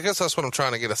I guess that's what I'm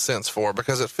trying to get a sense for,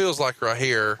 because it feels like right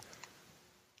here,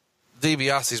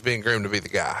 DiBiase's being groomed to be the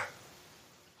guy.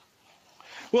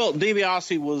 Well,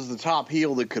 DiBiase was the top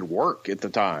heel that could work at the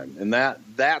time, and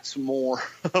that's more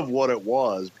of what it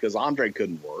was, because Andre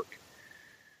couldn't work.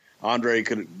 Andre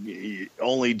could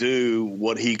only do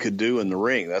what he could do in the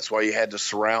ring. That's why you had to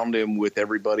surround him with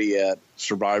everybody at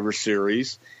Survivor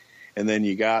Series, and then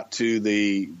you got to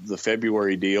the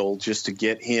February deal just to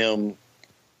get him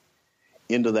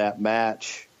into that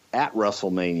match at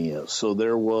WrestleMania. So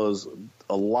there was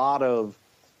a lot of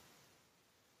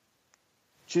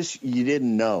just, you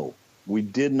didn't know. We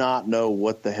did not know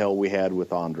what the hell we had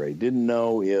with Andre. Didn't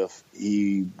know if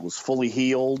he was fully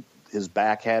healed. His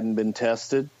back hadn't been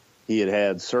tested. He had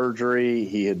had surgery.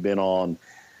 He had been on,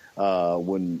 let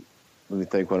me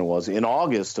think when it was. In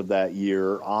August of that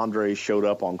year, Andre showed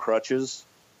up on crutches.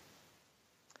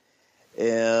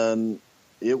 And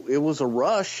it was a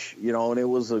rush, and it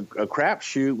was a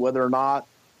crapshoot whether or not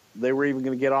they were even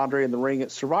going to get Andre in the ring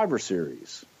at Survivor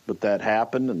Series. But that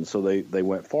happened, and so they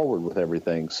went forward with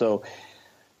everything. So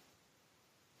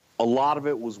a lot of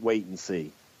it was wait and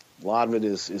see. A lot of it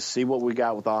is see what we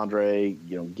got with Andre,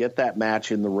 get that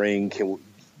match in the ring.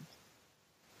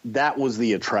 That was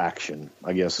the attraction,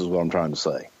 I guess is what I'm trying to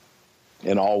say,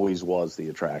 and always was the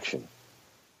attraction.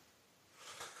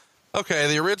 Okay,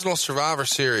 the original Survivor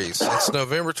Series. It's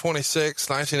November 26,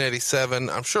 1987.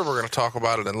 I'm sure we're going to talk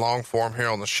about it in long form here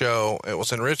on the show. It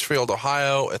was in Richfield,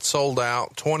 Ohio. It sold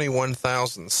out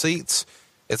 21,000 seats.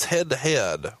 It's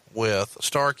head-to-head with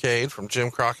Starrcade from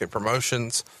Jim Crockett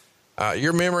Promotions.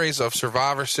 Your memories of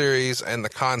Survivor Series and the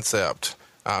concept.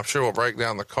 I'm sure we'll break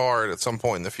down the card at some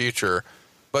point in the future.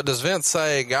 But does Vince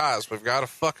say, guys, we've got to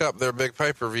fuck up their big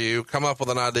pay-per-view, come up with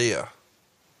an idea?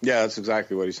 Yeah, that's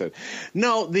exactly what he said.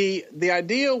 No, the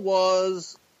idea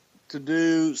was to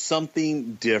do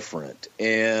something different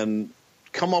and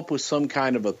come up with some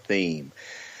kind of a theme.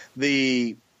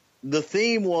 The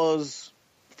theme was,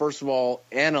 first of all,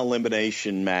 an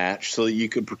elimination match so that you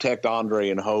could protect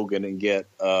Andre and Hogan and get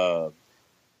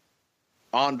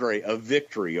Andre a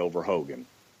victory over Hogan.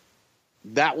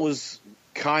 That was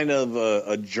kind of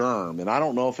a germ, and I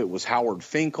don't know if it was Howard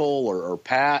Finkel or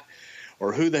Pat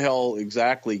or who the hell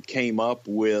exactly came up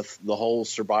with the whole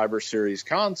Survivor Series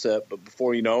concept, but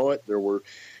before you know it, there were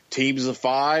teams of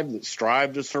 5 that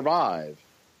strived to survive.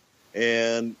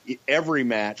 And every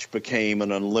match became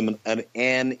an elimination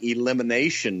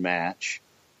match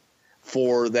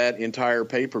for that entire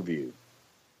pay-per-view.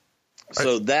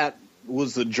 So that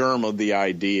was the germ of the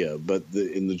idea. But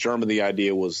the germ of the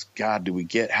idea was, God,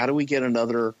 how do we get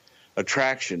another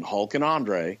attraction, Hulk and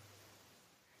Andre?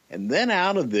 And then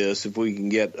out of this, if we can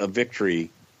get a victory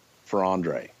for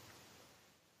Andre.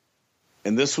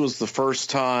 And this was the first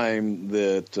time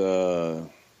that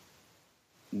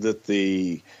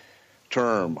the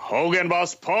term Hogan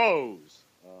must pose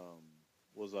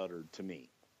was uttered to me.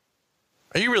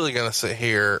 Are you really going to sit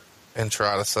here and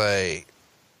try to say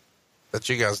that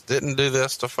you guys didn't do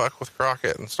this to fuck with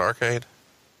Crockett and Starrcade?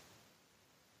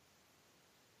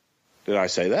 Did I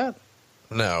say that?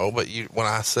 No, but when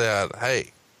I said,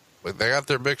 hey, they got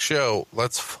their big show,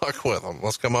 let's fuck with them,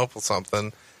 let's come up with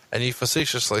something, and you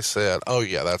facetiously said, oh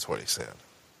yeah, that's what he said.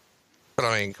 But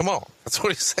I mean, come on, that's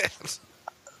what he said.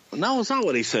 No, it's not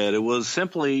what he said. It was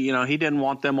simply, he didn't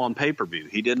want them on pay-per-view.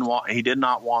 He did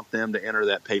not want them to enter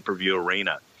that pay-per-view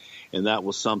arena. and that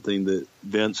was something that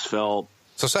Vince felt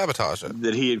sabotage it,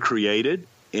 that he had created,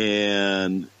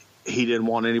 and he didn't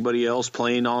want anybody else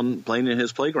playing in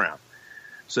his playground.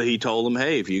 So he told them,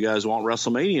 hey, if you guys want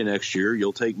WrestleMania next year,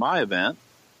 you'll take my event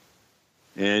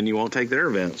and you won't take their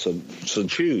event. So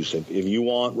choose. If you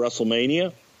want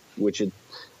WrestleMania, which at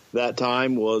that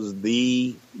time was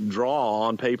the draw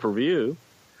on pay-per-view,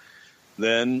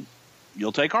 then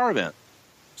you'll take our event.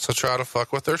 So try to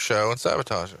fuck with their show and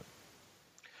sabotage it.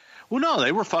 Well, no,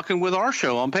 they were fucking with our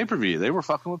show on pay-per-view. They were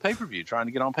fucking with pay-per-view, trying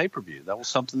to get on pay-per-view. That was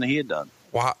something that he had done.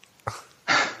 Why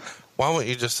wouldn't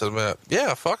you just admit,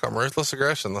 yeah, fuck them, ruthless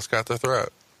aggression, let's cut their throat?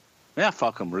 Yeah,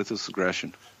 fuck them, ruthless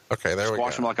aggression. Okay, there we go.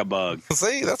 Squash them like a bug.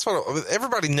 See, that's what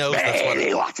everybody knows. Baby, that's what it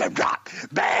is. Watch him drop.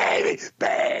 Baby,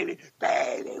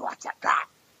 watch him drop.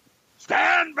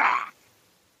 Stand back.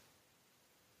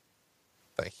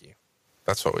 Thank you.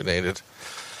 That's what we needed.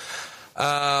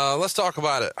 Let's talk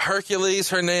about it. Hercules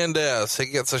Hernandez. He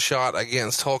gets a shot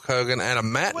against Hulk Hogan at a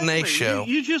matinee show.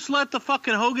 You just let the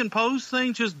fucking Hogan pose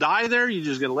thing just die there? You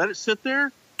just gonna let it sit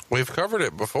there? We've covered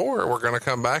it before. We're going to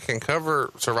come back and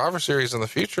cover Survivor Series in the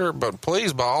future, but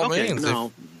please, by all means.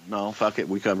 No, fuck it.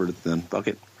 We covered it then. Fuck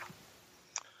it.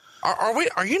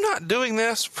 Are you not doing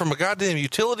this from a goddamn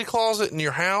utility closet in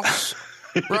your house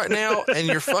right now, and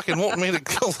you're fucking wanting me to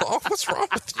go along? What's wrong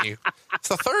with you? It's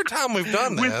the third time we've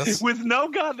done this. With no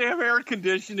goddamn air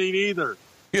conditioning either.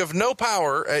 You have no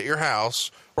power at your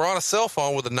house. We're on a cell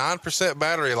phone with a 9%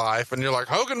 battery life, and you're like,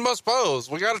 Hogan must pose.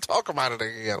 We got to talk about it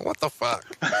again. What the fuck?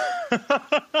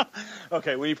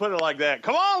 Okay, when you put it like that,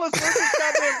 come on, let's move this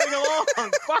goddamn thing along.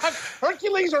 Fuck,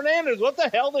 Hercules Hernandez, what the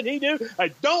hell did he do? I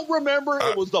don't remember.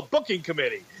 It was the booking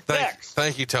committee. Next.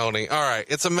 Thank you, Tony. All right,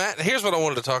 here's what I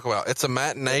wanted to talk about. It's a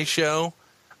matinee show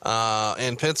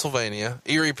in Pennsylvania,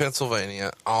 Erie,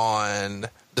 Pennsylvania, on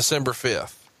December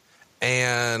 5th.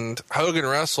 And Hogan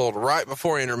wrestled right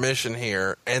before intermission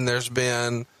here, and there's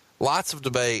been lots of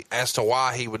debate as to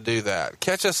why he would do that.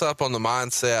 Catch us up on the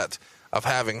mindset of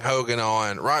having Hogan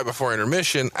on right before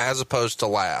intermission as opposed to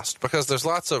last, because there's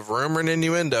lots of rumor and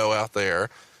innuendo out there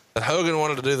that Hogan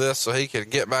wanted to do this so he could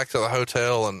get back to the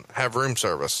hotel and have room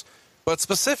service. But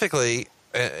specifically,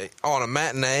 on a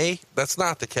matinee, that's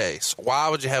not the case. Why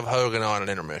would you have Hogan on an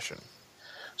intermission?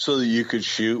 So that you could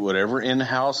shoot whatever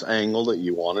in-house angle that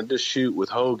you wanted to shoot with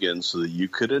Hogan, so that you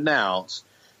could announce,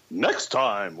 next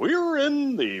time we're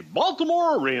in the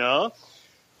Baltimore Arena,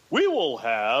 we will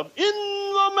have in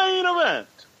the main event,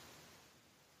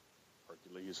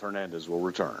 Hercules Hernandez will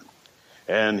return,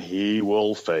 and he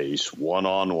will face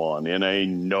one-on-one in a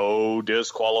no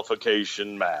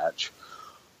disqualification match,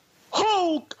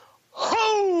 Hulk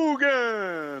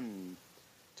Hogan.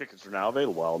 Tickets are now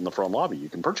available out in the front lobby. You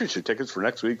can purchase your tickets for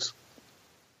next week's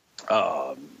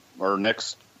or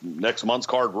next month's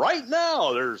card right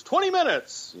now. There's 20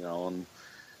 minutes, and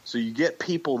so you get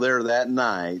people there that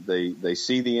night. They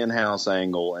see the in-house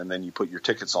angle, and then you put your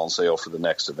tickets on sale for the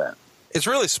next event. It's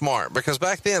really smart, because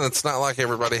back then it's not like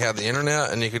everybody had the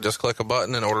internet and you could just click a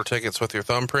button and order tickets with your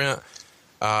thumbprint.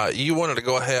 You wanted to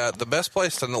go ahead. The best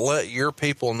place to let your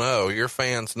people know, your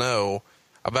fans know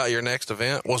about your next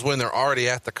event, was when they're already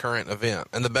at the current event.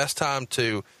 And the best time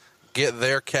to get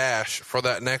their cash for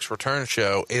that next return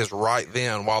show is right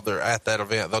then while they're at that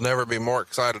event. They'll never be more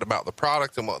excited about the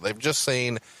product and what they've just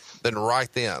seen than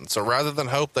right then. So rather than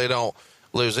hope they don't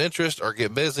lose interest or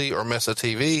get busy or miss a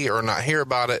TV or not hear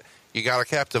about it, you got a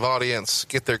captive audience,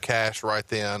 get their cash right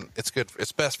then. It's good.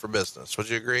 It's best for business. Would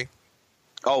you agree?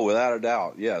 Oh, without a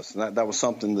doubt. Yes. And that was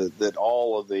something that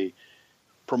all of the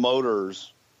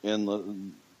promoters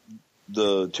in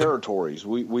the territories,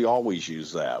 we always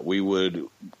use that. We would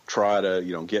try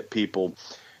to, get people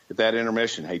at that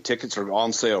intermission. Hey, tickets are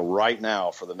on sale right now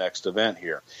for the next event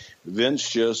here. Vince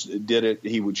just did it.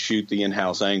 He would shoot the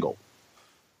in-house angle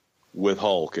with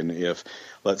Hulk. And if,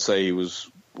 let's say he was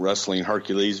wrestling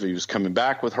Hercules, if he was coming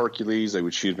back with Hercules, they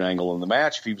would shoot an angle in the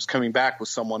match. If he was coming back with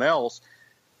someone else,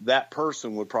 that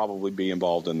person would probably be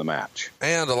involved in the match.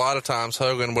 And a lot of times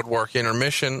Hogan would work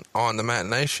intermission on the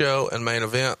matinee show and main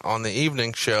event on the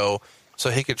evening show,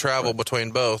 so he could travel between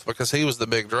both, because he was the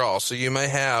big draw. So you may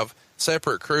have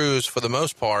separate crews for the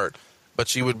most part,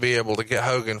 but you would be able to get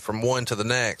Hogan from one to the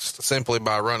next simply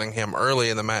by running him early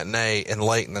in the matinee and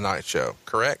late in the night show.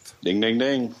 Correct? Ding, ding,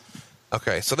 ding.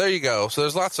 Okay, so there you go. So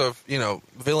there's lots of,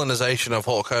 villainization of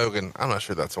Hulk Hogan. I'm not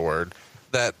sure that's a word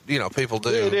that, people do.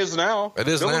 It is now. It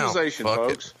is now. Villainization,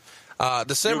 folks.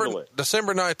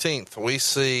 December 19th, we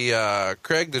see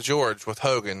Craig DeGeorge with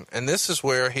Hogan, and this is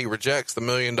where he rejects the $1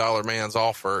 Million Man's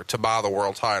offer to buy the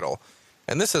world title.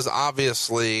 And this is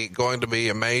obviously going to be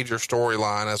a major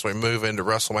storyline as we move into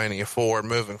WrestleMania 4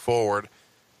 moving forward.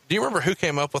 Do you remember who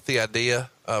came up with the idea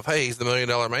of, hey, he's the $1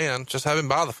 Million Man, just have him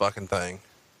buy the fucking thing?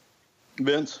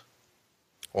 Vince.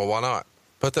 Well, why not?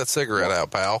 Put that cigarette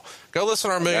out, pal. Go listen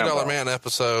to our $1 Million Man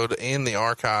episode in the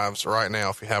archives right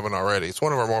now if you haven't already. It's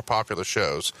one of our more popular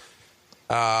shows.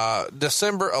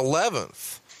 December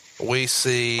 11th, we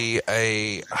see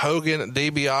a Hogan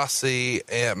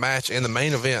DiBiase match in the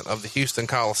main event of the Houston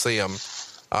Coliseum.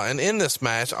 And in this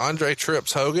match, Andre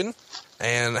trips Hogan,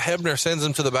 and Hebner sends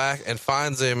him to the back and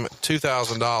fines him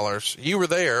 $2,000. You were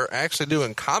there actually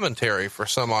doing commentary for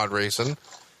some odd reason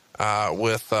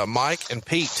with Mike and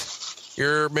Pete.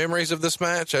 Your memories of this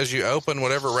match as you open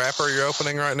whatever wrapper you're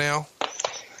opening right now?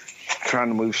 Trying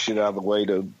to move shit out of the way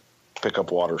to pick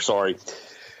up water. Sorry.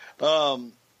 I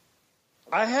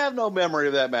have no memory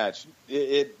of that match.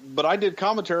 But I did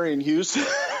commentary in Houston.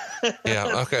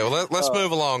 Yeah. Okay. Well, let's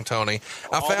move along, Tony.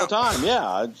 All the time.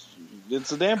 Yeah.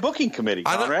 It's a damn booking committee,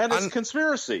 Conrad. It's a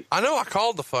conspiracy. I know I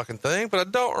called the fucking thing, but I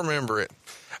don't remember it.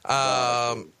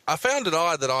 I found it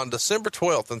odd that on December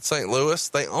 12th in St. Louis,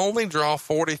 they only draw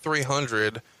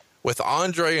 4,300 with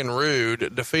Andre and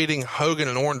Rude defeating Hogan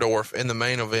and Orndorff in the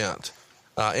main event.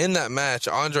 In that match,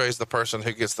 Andre is the person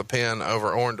who gets the pin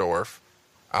over Orndorff.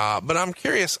 But I'm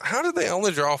curious, how did they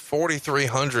only draw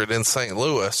 4,300 in St.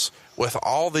 Louis with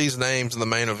all these names in the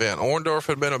main event? Orndorff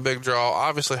had been a big draw.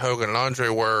 Obviously, Hogan and Andre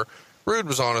were. Rude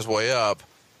was on his way up.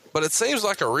 But it seems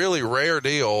like a really rare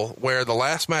deal where the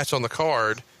last match on the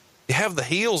card, you have the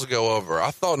heels go over. I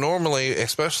thought normally,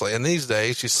 especially in these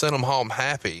days, you send them home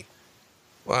happy.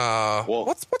 What's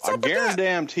up with that? I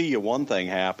guarantee you one thing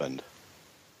happened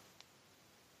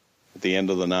at the end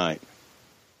of the night.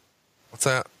 What's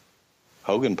that?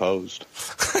 Hogan posed.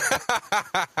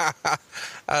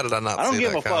 How did I not see that? I don't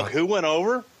give a fuck who went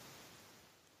over.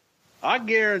 I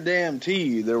guarantee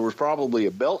you there was probably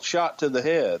a belt shot to the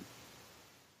head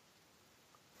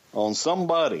on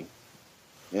somebody,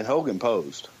 and Hogan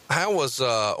posed. How was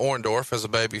Orndorff as a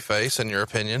babyface, in your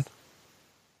opinion?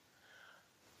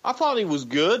 I thought he was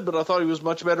good, but I thought he was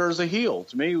much better as a heel.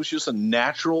 To me, he was just a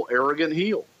natural, arrogant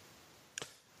heel.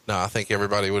 No, I think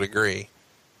everybody would agree.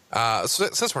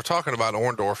 Since we're talking about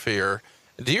Orndorff here,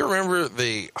 do you remember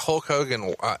the Hulk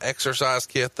Hogan exercise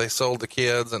kit they sold to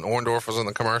kids and Orndorff was in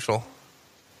the commercial?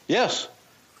 Yes.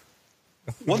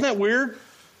 Wasn't that weird?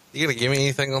 You going to give me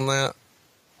anything on that?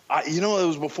 It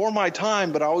was before my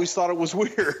time, but I always thought it was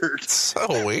weird.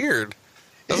 So weird.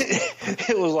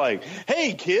 It was like,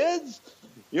 hey, kids,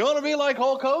 you want to be like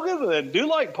Hulk Hogan? Then do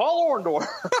like Paul Orndorff.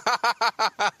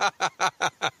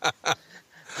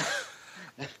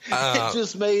 It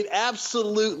just made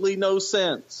absolutely no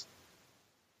sense.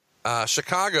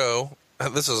 Chicago,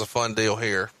 this is a fun deal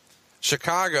here.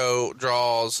 Chicago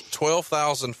draws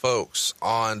 12,000 folks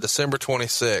on December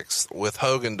 26th with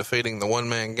Hogan defeating the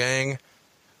one-man gang.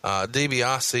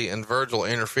 DiBiase and Virgil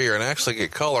interfere and actually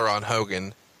get color on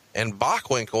Hogan. And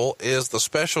Bockwinkel is the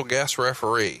special guest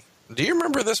referee. Do you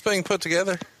remember this being put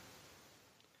together?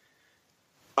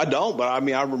 I don't, but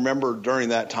I remember during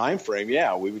that time frame,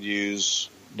 yeah, we would use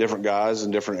different guys in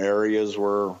different areas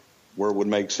where it would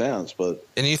make sense.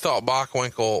 And you thought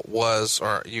Bockwinkel was,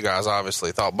 or you guys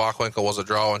obviously thought Bockwinkel was a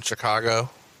draw in Chicago?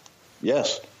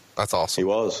 Yes. That's awesome. He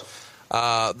was.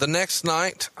 The next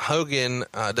night, Hogan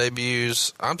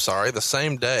debuts, the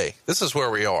same day. This is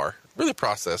where we are. Really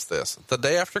process this. The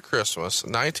day after Christmas,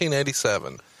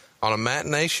 1987, on a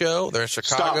matinee show. They're in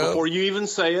Chicago. Stop before you even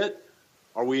say it.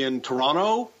 Are we in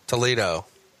Toronto? Toledo.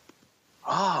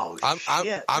 Oh,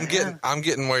 shit, I'm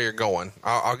getting where you're going.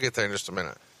 I'll get there in just a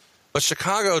minute. But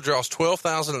Chicago draws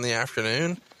 12,000 in the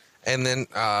afternoon, and then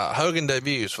Hogan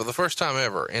debuts for the first time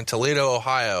ever in Toledo,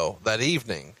 Ohio that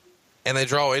evening, and they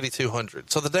draw 8,200.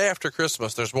 So the day after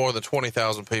Christmas, there's more than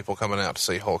 20,000 people coming out to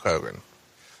see Hulk Hogan.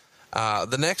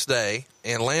 The next day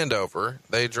in Landover,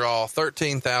 they draw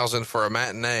 13,000 for a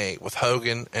matinee with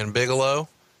Hogan and Bigelow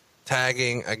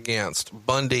tagging against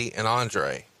Bundy and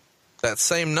Andre. That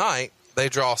same night, they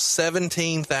draw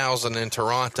 17,000 in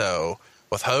Toronto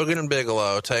with Hogan and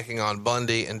Bigelow taking on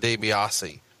Bundy and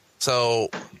DiBiase. So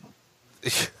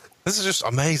this is just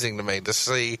amazing to me to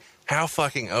see how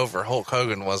fucking over Hulk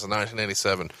Hogan was in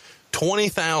 1987.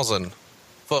 20,000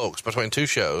 folks between two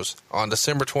shows on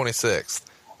December 26th.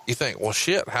 You think, well,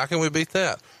 shit, how can we beat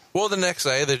that? Well, the next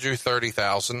day they drew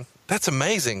 30,000. That's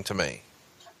amazing to me.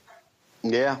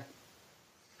 Yeah.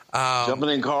 Jumping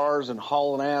in cars and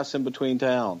hauling ass in between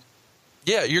towns.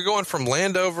 Yeah, you're going from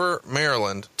Landover,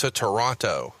 Maryland to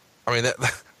Toronto. I mean,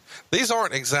 these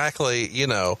aren't exactly, they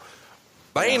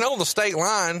ain't on the state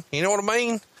line. You know what I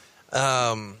mean?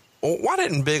 Why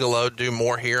didn't Bigelow do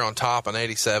more here on top in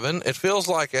 87? It feels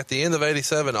like at the end of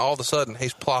 87, all of a sudden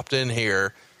he's plopped in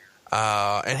here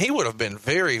and he would have been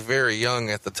very, very young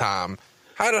at the time.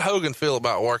 How did Hogan feel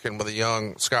about working with a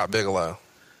young Scott Bigelow?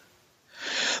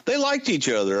 They liked each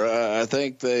other. I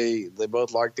think they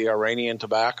both liked the Iranian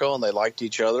tobacco, and they liked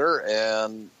each other.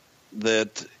 And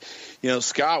that,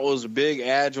 Scott was a big,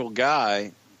 agile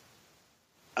guy.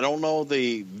 I don't know.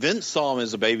 Vince saw him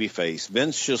as a babyface.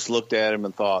 Vince just looked at him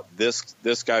and thought, this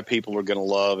guy people are going to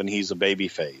love, and he's a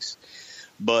babyface.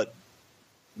 But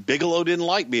Bigelow didn't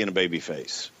like being a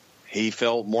babyface. He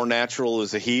felt more natural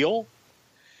as a heel,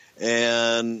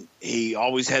 and he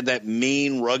always had that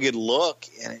mean, rugged look,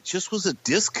 and it just was a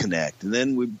disconnect. And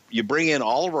then you bring in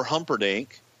Oliver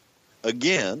Humperdinck,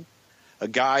 again, a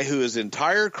guy who his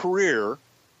entire career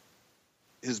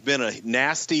has been a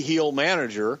nasty heel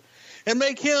manager, and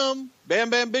make him Bam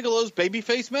Bam Bigelow's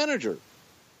babyface manager.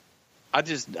 I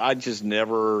just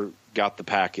never got the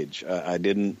package. I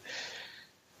didn't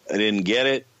get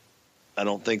it. I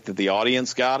don't think that the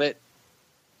audience got it.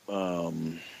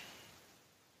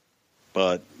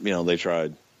 But they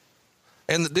tried.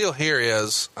 And the deal here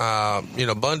is,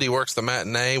 Bundy works the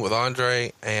matinee with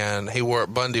Andre, and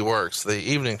Bundy works the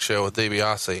evening show with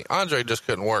DiBiase. Andre just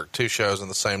couldn't work 2 shows in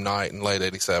the same night in late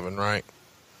 '87, right?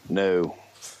 No.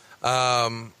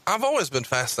 I've always been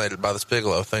fascinated by this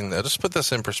Bigelow thing, though. Just put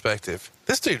this in perspective.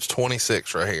 This dude's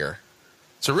 26 right here.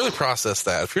 So really process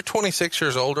that. If you're 26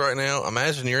 years old right now,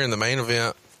 imagine you're in the main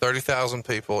event, 30,000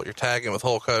 people, you're tagging with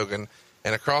Hulk Hogan,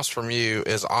 and across from you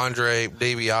is Andre,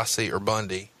 DiBiase, or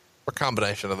Bundy, or a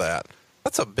combination of that.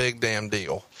 That's a big damn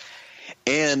deal.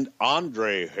 And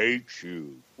Andre hates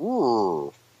you.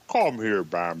 Ooh, come here,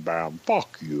 Bam Bam.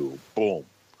 Fuck you. Boom.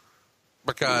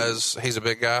 Because he's a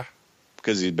big guy?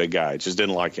 Because he's a big guy. Just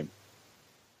didn't like him.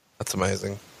 That's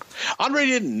amazing. Andre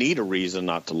didn't need a reason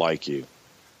not to like you.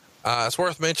 It's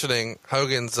worth mentioning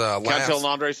Hogan's last... Can I tell an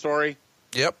Andre story?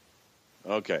 Yep.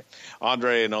 Okay.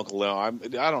 Andre and Uncle Elmer.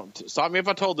 I don't... Stop me if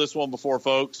I told this one before,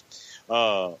 folks.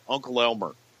 Uncle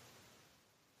Elmer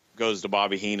goes to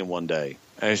Bobby Heenan one day.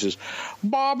 And he says,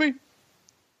 Bobby,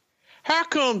 how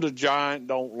come the Giant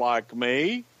don't like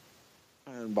me?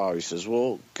 And Bobby says,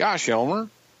 well, gosh, Elmer,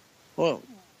 well,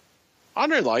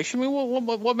 Andre likes you. I mean,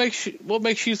 what makes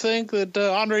you think that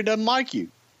Andre doesn't like you?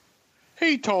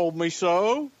 He told me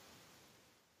so.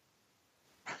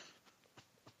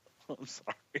 I'm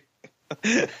sorry.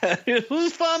 It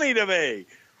was funny to me.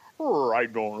 I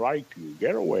don't like you.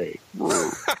 Get away.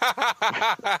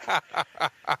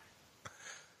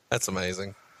 That's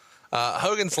amazing.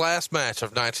 Hogan's last match of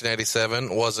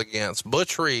 1987 was against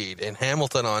Butch Reed in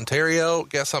Hamilton, Ontario.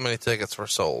 Guess how many tickets were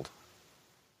sold?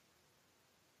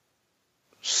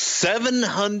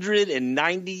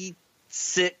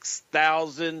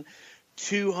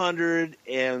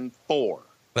 796,204.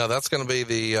 Now, that's going to be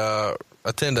the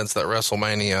attendance that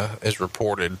WrestleMania is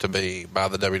reported to be by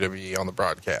the WWE on the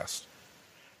broadcast.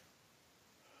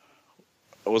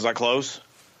 Was that close?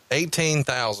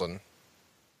 18,000.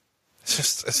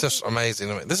 It's just amazing.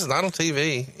 I mean, this is not on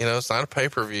TV. It's not a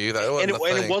pay-per-view.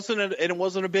 It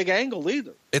wasn't a big angle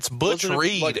either. It's Butch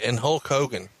Reed and Hulk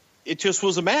Hogan. It just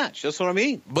was a match. That's what I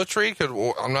mean. Butch Reed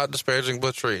I'm not disparaging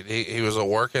Butch Reed. He was a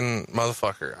working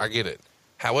motherfucker. I get it.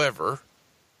 However,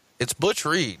 it's Butch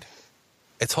Reed.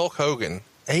 It's Hulk Hogan.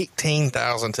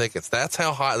 18,000 tickets. That's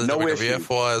how hot the WWF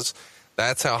was.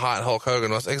 That's how hot Hulk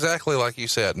Hogan was. Exactly like you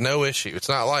said. No issue. It's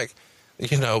not like,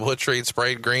 Butch Reed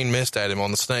sprayed green mist at him on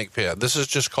the snake pit. This is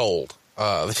just cold.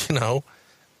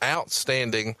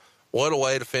 Outstanding. What a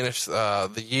way to finish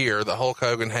the year that Hulk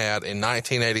Hogan had in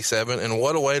 1987, and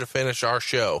what a way to finish our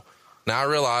show. Now, I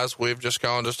realize we've just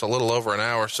gone just a little over an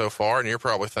hour so far, and you're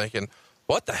probably thinking,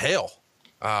 what the hell?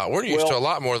 We're used to a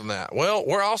lot more than that. Well,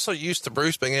 we're also used to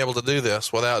Bruce being able to do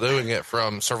this without doing it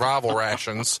from survival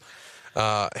rations.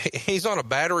 He's on a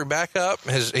battery backup.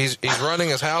 He's running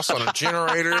his house on a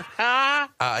generator.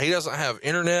 He doesn't have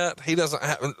internet.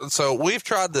 So we've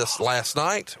tried this last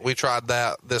night. We tried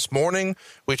that this morning.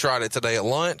 We tried it today at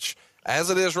lunch.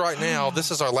 As it is right now, this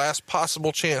is our last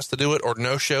possible chance to do it or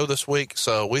no show this week.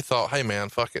 So we thought, hey man,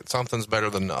 fuck it. Something's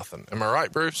better than nothing. Am I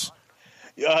right, Bruce?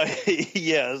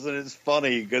 Yes. And it's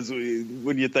funny because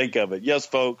when you think of it, yes,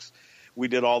 folks, we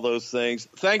did all those things.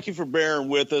 Thank you for bearing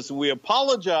with us. We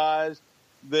apologize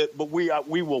but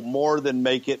we will more than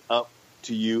make it up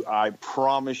to you. I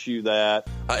promise you that.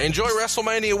 Enjoy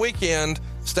WrestleMania weekend.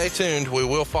 Stay tuned. We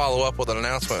will follow up with an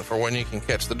announcement for when you can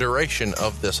catch the duration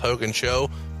of this Hogan show,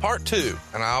 part 2.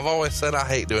 And I've always said I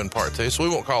hate doing part 2, so we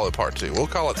won't call it part 2. We'll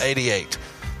call it 88.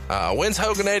 When's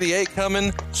Hogan 88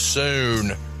 coming?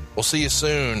 Soon. We'll see you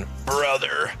soon,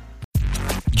 brother.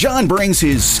 John brings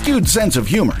his skewed sense of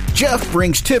humor. Jeff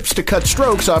brings tips to cut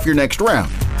strokes off your next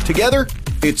round. Together,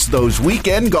 It's those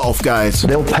weekend golf guys.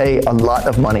 They'll pay a lot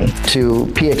of money to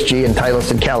PXG and Titleist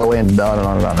and Callaway and on and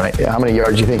on and on, right? How many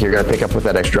yards do you think you're going to pick up with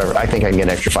that extra driver? I think I can get an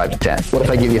extra 5 to 10. What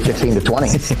if I give you 15 to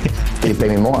 20? You pay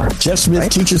me more. Jeff Smith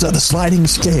teaches on the sliding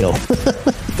scale.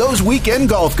 Those Weekend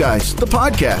Golf Guys, the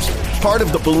podcast, part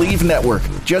of the Believe Network.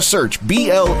 Just search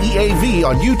BLEAV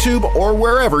on YouTube or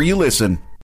wherever you listen.